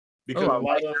 Because I a lot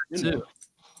like of that too.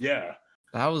 yeah,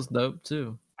 That was dope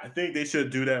too. I think they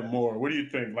should do that more. What do you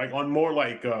think? Like on more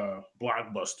like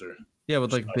blockbuster. Yeah,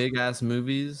 with like big ass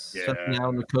movies, especially now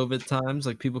in the COVID times,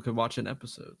 like people could watch in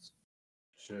episodes.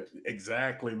 Shit,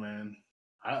 exactly, man.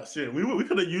 We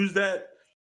could have used that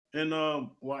in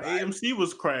while AMC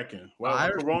was cracking, while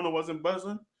Corona wasn't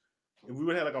buzzing. If we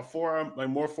would have like a 4-hour, like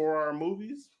more 4-hour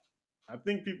movies, I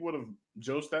think people would have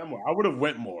josed that more. I would have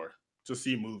went more to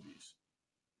see movies.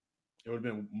 It would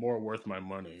have been more worth my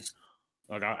money.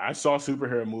 Like I saw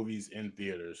superhero movies in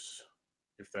theaters,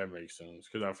 if that makes sense,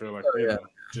 because I feel like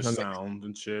just sound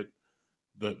and shit,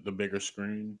 the bigger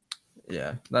screen.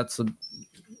 Yeah, that's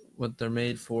what they're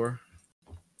made for.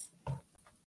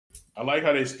 I like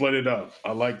how they split it up.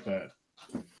 I like that.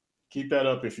 Keep that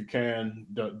up if you can.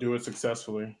 Do it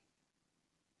successfully.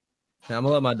 Yeah, I'm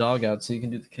gonna let my dog out so you can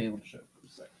do the Caleb show for a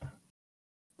second.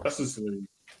 Justice League.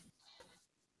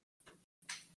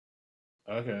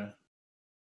 Okay.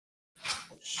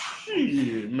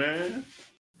 Shit, man.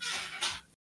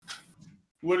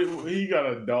 What he got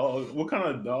a dog? What kind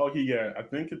of dog he got? I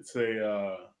think it's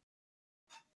a.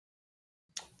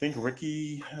 I think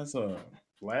Ricky has a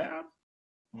lab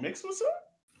mixed with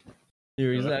it.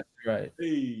 You're exactly right.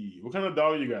 Hey, what kind of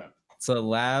dog you got? It's a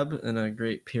lab and a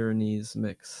Great Pyrenees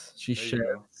mix. She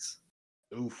sheds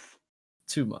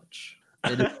too much.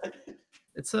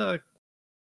 It's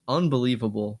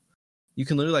unbelievable. You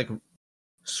can literally like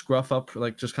scruff up,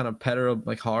 like just kind of pet her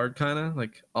like hard, kind of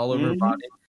like all over her body,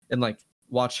 and like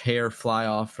watch hair fly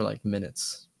off for like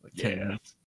minutes, like 10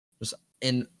 minutes. Just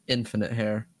infinite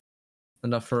hair,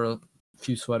 enough for a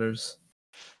few sweaters.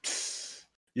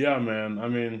 Yeah, man. I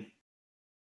mean,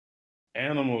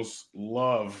 animals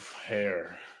love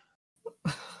hair.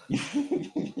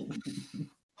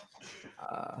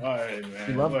 All right, man.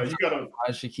 You gotta.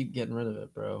 Why she keep getting rid of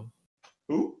it, bro?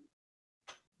 Who?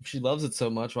 If she loves it so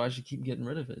much, why does she keep getting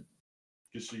rid of it?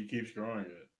 Because she keeps growing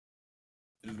it.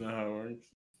 Isn't that how it works?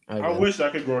 I wish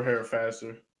I could grow hair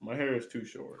faster. My hair is too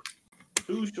short.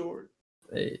 Too short.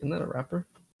 Hey, isn't that a rapper?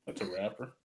 That's a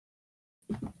rapper.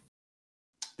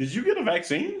 Did you get a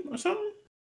vaccine or something?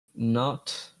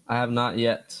 I have not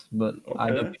yet, but I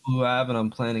know people who have, and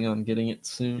I'm planning on getting it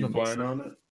soon. You planning on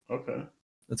it? Okay.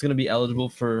 It's gonna be eligible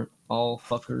for all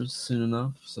fuckers soon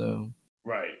enough, so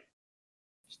right.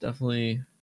 It's definitely.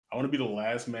 I want to be the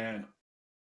last man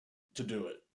to do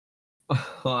it.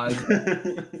 I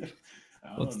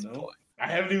don't know. I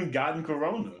haven't even gotten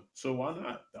corona, so why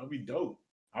not? That would be dope.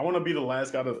 I want to be the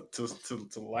last guy to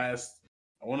last.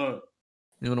 I want to.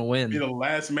 You want to win? Be the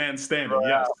last man standing.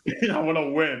 Royale. Yes, I want to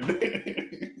win.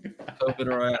 COVID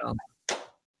Royale.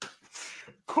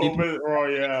 COVID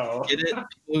Royale. Get it? People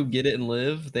who get it and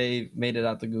live, they made it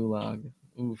out the gulag.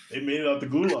 Oof. They made it out the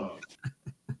gulag.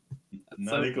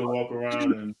 Now they can walk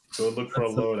around and go look for a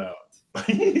loadout.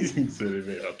 He said they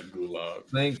made it out the gulag.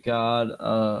 Thank God,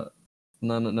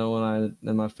 no one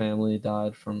in my family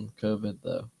died from COVID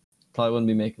though. Probably wouldn't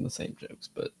be making the same jokes,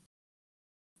 but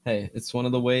hey, it's one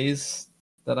of the ways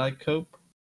that I cope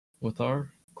with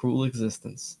our cruel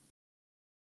existence.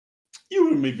 You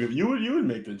would make it. You would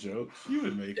make the jokes. You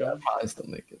would make them. I still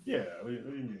make it. Yeah. What do you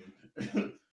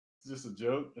mean? It's just a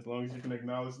joke. As long as you can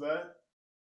acknowledge that.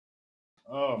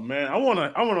 Oh man, I want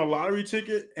a lottery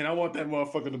ticket, and I want that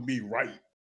motherfucker to be right.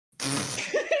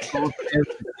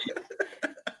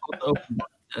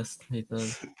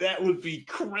 That would be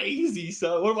crazy.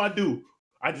 So what do I do?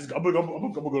 I'm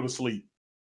gonna go to sleep.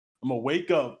 I'm gonna wake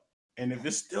up. And if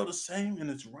it's still the same and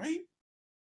it's right,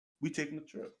 we taking a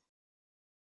trip.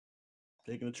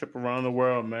 Taking a trip around the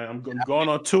world, man. I'm going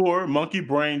on tour, Monkey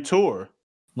Brain tour.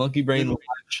 Monkey Brain live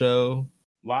show.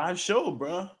 Live show,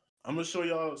 bro. I'm gonna show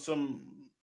y'all some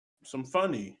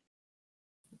funny.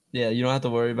 Yeah, you don't have to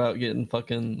worry about getting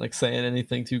fucking like saying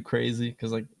anything too crazy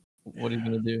because like, what are you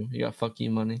gonna do? You got fuck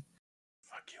you money.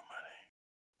 Fuck you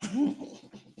money.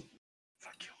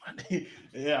 Fuck you money.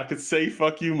 Yeah, I could say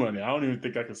fuck you money. I don't even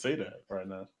think I can say that right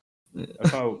now. Yeah. That's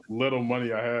how little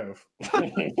money I have.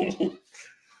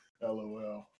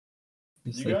 LOL.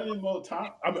 You got any more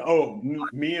top?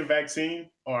 Me and vaccine.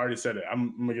 Oh, I already said it.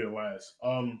 I'm gonna get it last.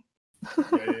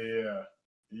 Yeah.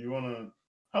 You wanna?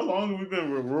 How long have we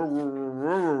been?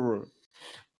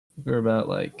 We're about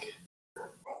like.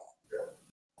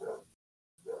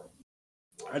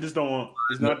 I just don't want.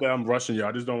 It's not that I'm rushing you.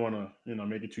 I just don't want to,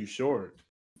 make it too short.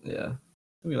 Yeah,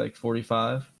 maybe like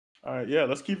 45. All right, yeah,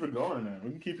 let's keep it going then.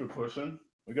 We can keep it pushing.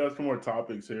 We got some more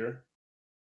topics here.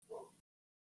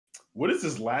 What is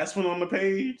this last one on the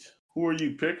page? Who are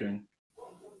you picking?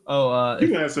 Oh, You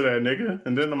if can answer that, nigga,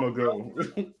 and then I'm gonna go.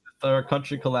 our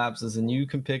country collapses and you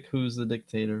can pick who's the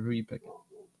dictator, who you picking?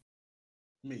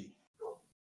 Me,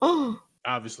 Oh,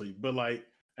 obviously, but like,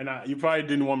 and you probably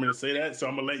didn't want me to say that, so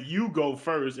I'm gonna let you go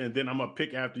first, and then I'm gonna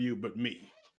pick after you, but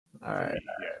me. all right.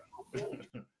 Yeah.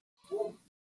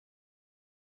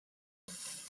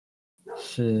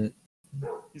 Shit.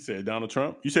 You said Donald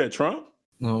Trump. You said Trump.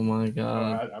 Oh my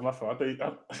god. My fault. I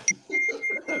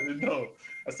didn't know.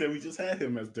 I said we just had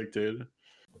him as dictator.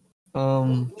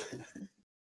 God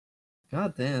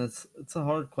damn, it's a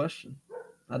hard question.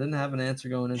 I didn't have an answer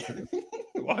going into this.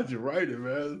 Why'd you write it,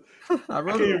 man? I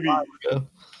wrote it a while ago.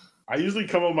 I usually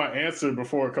come up with my answer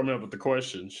before coming up with the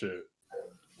question. Shit.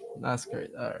 That's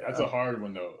great. All right. That's a hard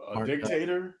one though. A Hard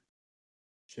dictator?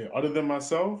 Shit. Other than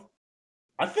myself,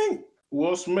 I think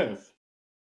Will Smith.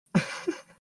 You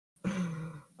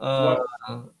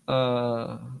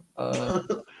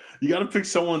You got to pick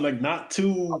someone like not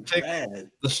too bad.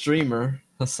 The streamer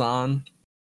Hassan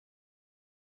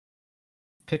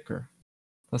Picker,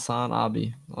 Hassan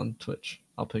Abi on Twitch.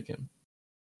 I'll pick him.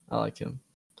 I like him.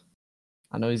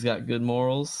 I know he's got good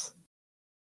morals,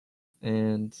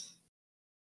 and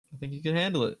I think he could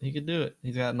handle it. He could do it.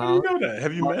 He's got How do knowledge. you know that?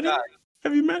 Have you met him?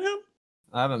 Have you met him?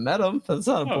 I haven't met him. That's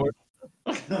not Oh.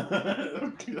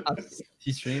 important.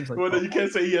 He streams like. Well, then you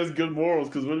can't say he has good morals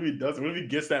because what if he doesn't? What if he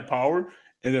gets that power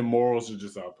and then morals are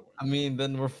just out the way? I mean,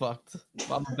 then we're fucked.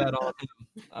 I'm a bet on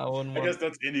him. I guess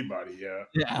that's anybody, yeah.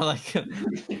 Yeah, I like him.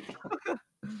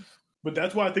 But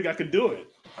that's why I think I could do it.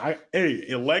 Hey,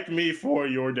 elect me for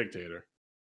your dictator.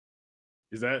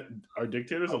 Is that our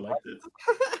dictators elected?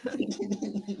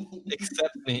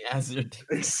 Accept me as your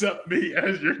dictator. Accept me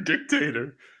as your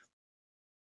dictator.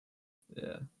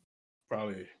 Yeah.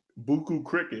 Probably buku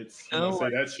crickets. No, say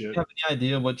that shit. Do you have any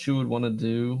idea what you would want to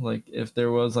do? Like, if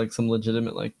there was like some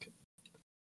legitimate like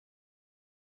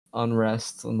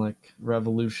unrest and like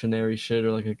revolutionary shit,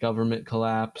 or like a government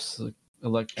collapse,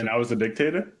 like and I was a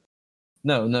dictator?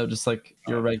 No, just like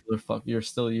you're a regular fuck. You're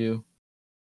still you.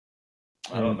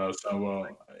 I don't know. So,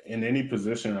 in any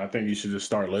position, I think you should just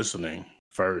start listening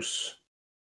first.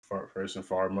 First and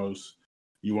foremost,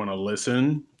 you want to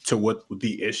listen to what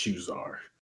the issues are,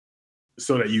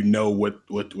 so that you know what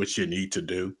you need to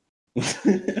do.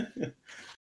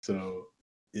 So,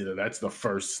 that's the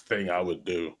first thing I would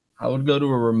do. I would go to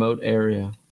a remote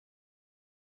area.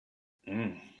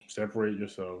 Separate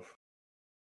yourself.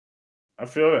 I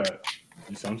feel that.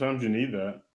 Sometimes you need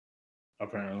that.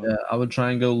 Apparently. Yeah, I would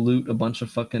try and go loot a bunch of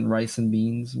fucking rice and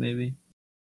beans, maybe,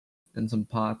 and some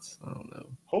pots. I don't know.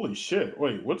 Holy shit!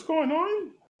 Wait, what's going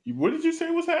on? What did you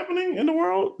say was happening in the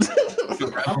world?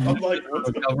 I'm like,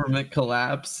 a government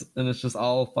collapse, and it's just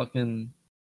all fucking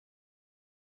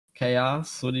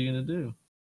chaos. What are you gonna do?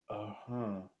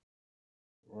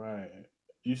 Right.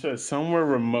 You said somewhere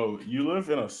remote. You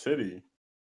live in a city.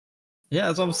 Yeah,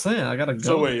 that's what I'm saying. I gotta go.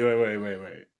 So wait.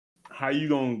 How you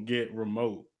gonna get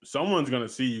remote? Someone's gonna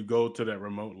see you go to that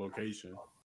remote location.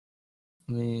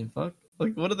 I mean, fuck.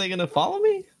 Like, what are they gonna follow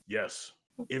me? Yes.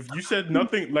 If you said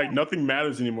nothing, like nothing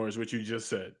matters anymore, is what you just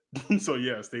said. So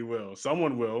yes, they will.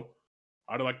 Someone will.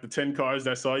 Out of like the 10 cars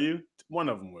that saw you, one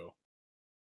of them will.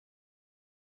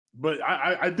 But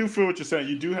I do feel what you're saying.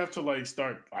 You do have to like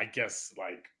start, I guess,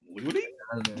 like looting,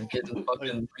 getting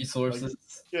fucking resources.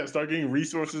 Like, start getting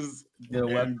resources.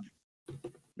 And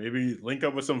maybe link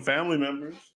up with some family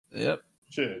members. Yep.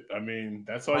 Shit. I mean,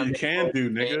 that's all you can do,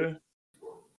 nigga.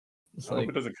 I hope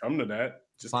it doesn't come to that.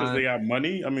 Just because they got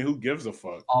money. I mean, who gives a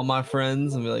fuck? All my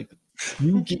friends and be like,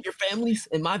 you get your families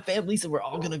and my families, and we're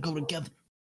all gonna go together.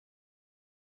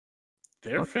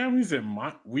 Their families and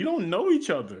we don't know each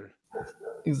other.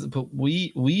 But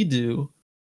we do.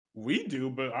 We do,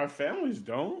 but our families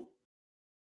don't.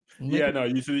 Yeah, no,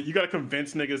 you got to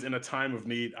convince niggas in a time of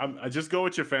need. I just go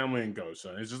with your family and go,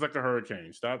 son. It's just like a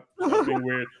hurricane. Stop being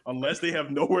weird. Unless they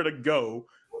have nowhere to go,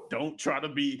 don't try to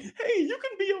be, hey, you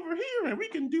can be over here and we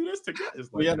can do this together.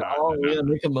 Like, we gotta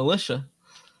make a militia.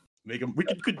 We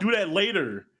could do that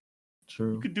later.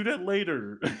 True. You could do that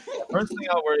later. First thing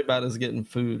I'll worry about is getting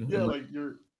food. Yeah, like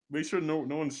make sure no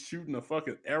one's shooting a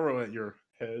fucking arrow at your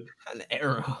head. An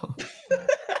arrow.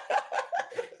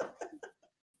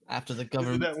 After the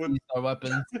government sees our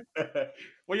weapons.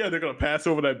 Well, yeah, they're gonna pass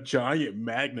over that giant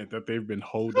magnet that they've been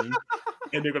holding,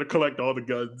 and they're gonna collect all the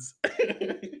guns.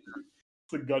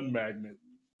 It's a gun magnet.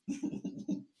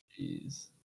 Jeez.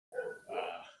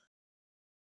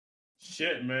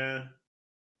 Shit, man.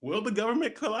 Will the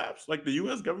government collapse? Like the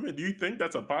U.S. government? Do you think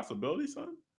that's a possibility,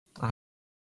 son?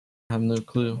 I have no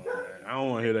clue. Man, I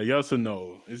don't want to hear that. Yes or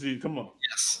no? Is he? Come on.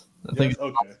 Yes. I Yes. think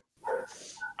Okay.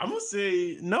 I'm gonna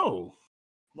say no.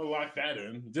 I'm gonna lock that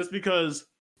in, just because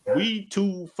we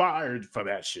too fired for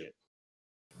that shit.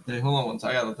 Hey, hold on one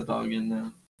second. I gotta let the dog in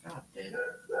now. God damn.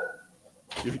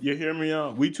 You hear me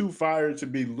out? We too fired to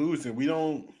be losing. We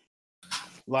don't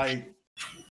like.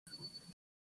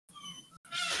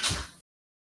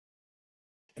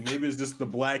 Maybe it's just the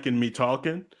black in me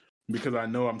talking because I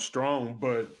know I'm strong.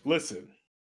 But listen,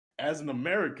 as an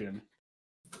American,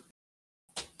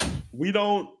 we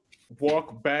don't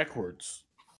walk backwards,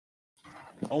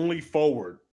 only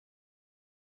forward.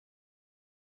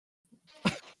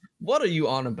 What are you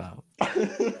on about?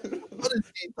 What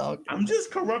is he talking? I'm just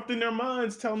corrupting their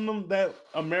minds, telling them that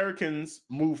Americans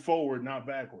move forward, not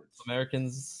backwards.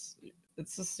 Americans,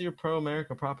 it's just your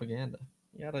pro-America propaganda.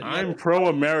 I'm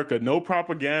pro-America, no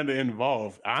propaganda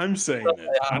involved. I'm saying it.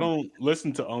 I don't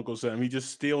listen to Uncle Sam. He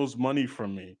just steals money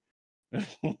from me. I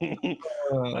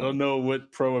don't know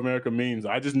what pro-America means.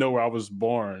 I just know where I was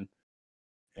born,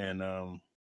 and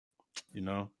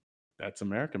that's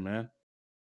America, man.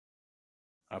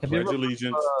 I pledge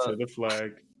allegiance to the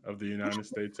flag of the United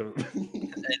States of. End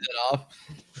it off.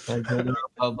 Like the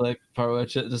Republic, for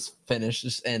which it just finish,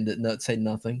 just end it, not say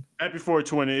nothing. Happy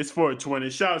 420. It's 420.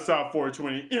 Shouts out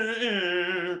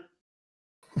 420.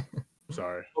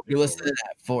 Sorry. You're listening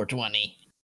at 420.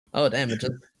 Oh, damn. It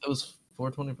was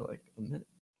 420 for like a minute.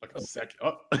 Like a second.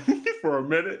 Oh, for a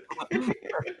minute. All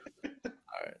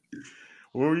right.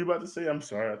 What were you about to say? I'm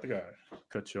sorry. I think I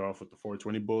cut you off with the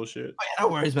 420 bullshit. Oh, yeah, no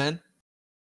worries, man.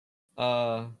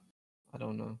 I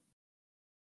don't know.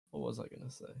 What was I gonna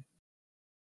say? I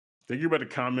think you're about to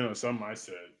comment on something I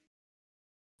said.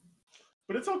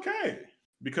 But it's okay.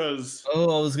 Because I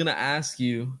was gonna ask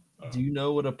you, do you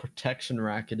know what a protection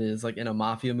racket is? Like in a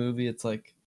mafia movie, it's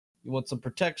like you want some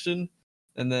protection,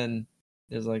 and then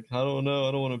there's like, I don't know,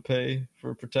 I don't want to pay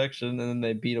for protection, and then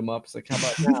they beat them up. It's like, how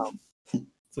about now?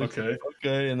 It's like,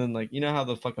 okay, and then like, you know how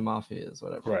the fucking mafia is,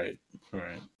 whatever.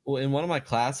 Right. Well, in one of my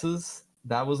classes,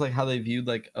 that was like how they viewed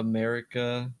like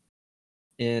America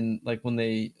in like when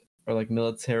they are like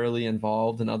militarily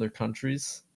involved in other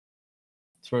countries.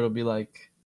 It's where it'll be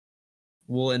like,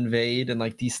 we'll invade and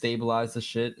like destabilize the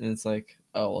shit, and it's like,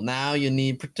 oh, well, now you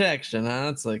need protection,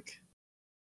 huh? It's like,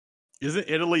 isn't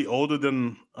Italy older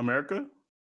than America?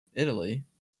 Italy.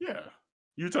 Yeah.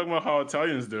 You're talking about how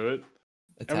Italians do it.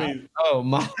 I mean, oh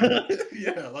my.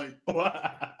 Yeah, like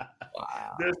wow.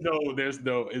 There's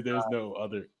no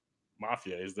other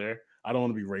mafia, is there? I don't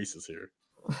want to be racist here.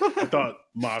 I thought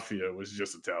mafia was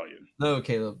just Italian. No,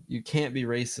 Caleb, you can't be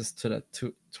racist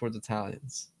towards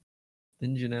Italians.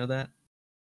 Didn't you know that?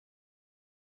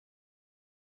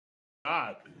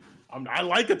 God, I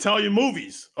like Italian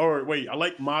movies. Or wait, I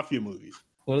like mafia movies.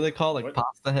 What do they call, like what?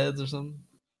 pasta heads or something?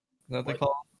 Is that what they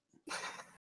call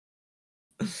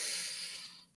them?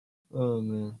 Oh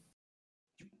man.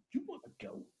 You want to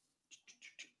go?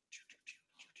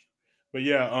 But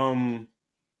yeah,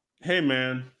 hey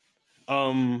man,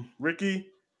 Ricky.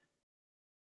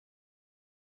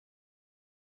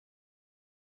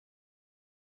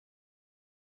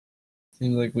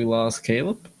 Seems like we lost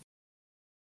Caleb.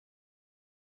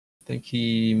 I think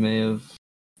he may have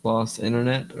lost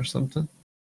internet or something.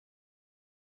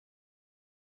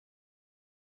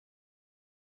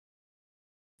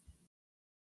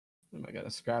 I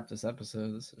gotta scrap this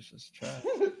episode. This is just trash.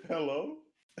 Hello.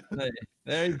 Hey,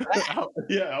 there he's back.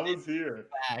 Yeah, I was here.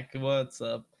 Back. What's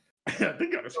up? I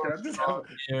think I gotta scrap this.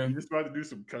 You're just about to do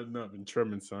some cutting up and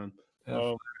trimming, son.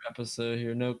 Episode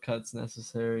here. No cuts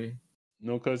necessary.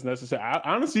 No cuts necessary.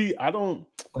 Honestly, I don't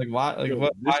like why. Like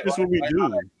what? This is what we do.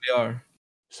 We are.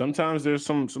 Sometimes there's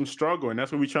some struggle, and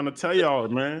that's what we're trying to tell y'all,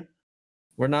 man.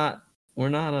 We're not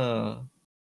gonna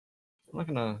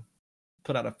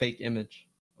put out a fake image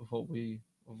of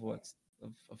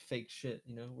fake shit.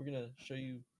 You know, we're gonna show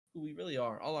you who we really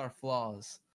are, all our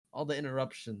flaws, all the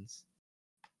interruptions.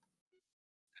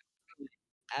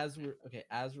 As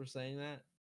we're saying that,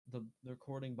 the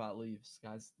recording bot leaves,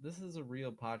 guys. This is a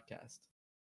real podcast.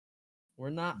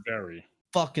 We're not very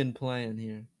fucking playing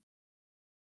here.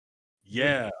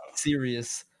 Yeah, we're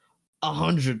serious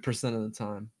 100% of the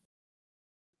time.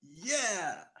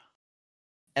 Yeah.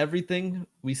 Everything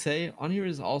we say on here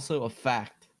is also a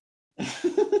fact.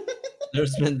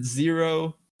 There's been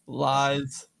zero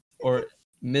lies or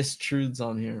mistruths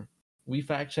on here. We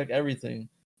fact check everything.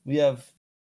 We have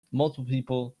multiple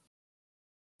people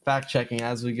fact checking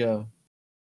as we go.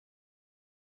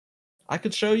 I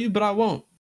could show you, but I won't.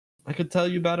 I could tell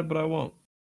you about it, but I won't.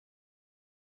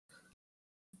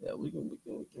 Yeah, we can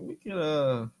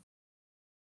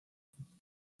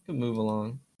move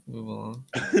along. Move on.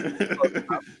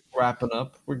 Wrapping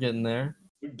up. We're getting there.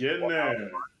 We're getting there.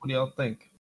 What do y'all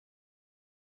think?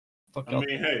 I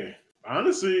mean, hey,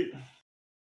 honestly,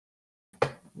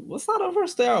 let's not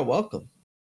overstay our welcome.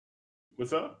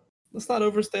 What's up? Let's not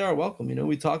overstay our welcome. You know,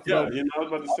 we talked about. Yeah, I was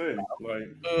about to say,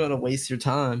 like, don't want to waste your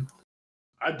time.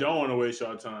 I don't want to waste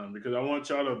y'all time because I want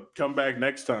y'all to come back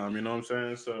next time. You know what I'm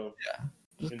saying? So yeah,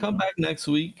 just come back next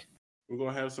week. We're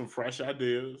gonna have some fresh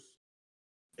ideas.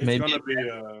 It's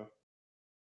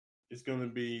gonna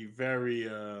be very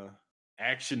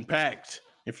action packed,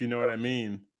 if you know what I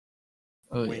mean.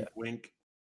 Oh, wink, wink.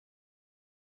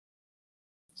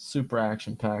 Super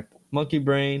action packed. Monkey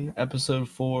Brain episode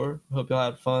 4. Hope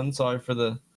y'all had fun. Sorry for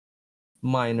the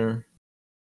minor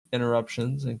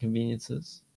interruptions and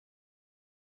inconveniences.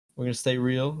 We're gonna stay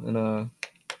real and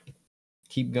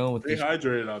keep going with this. Stay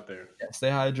hydrated out there. Yeah, stay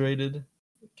hydrated.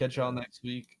 Catch y'all next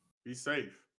week. Be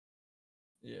safe.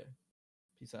 Yeah.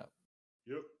 Peace out.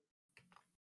 Yep.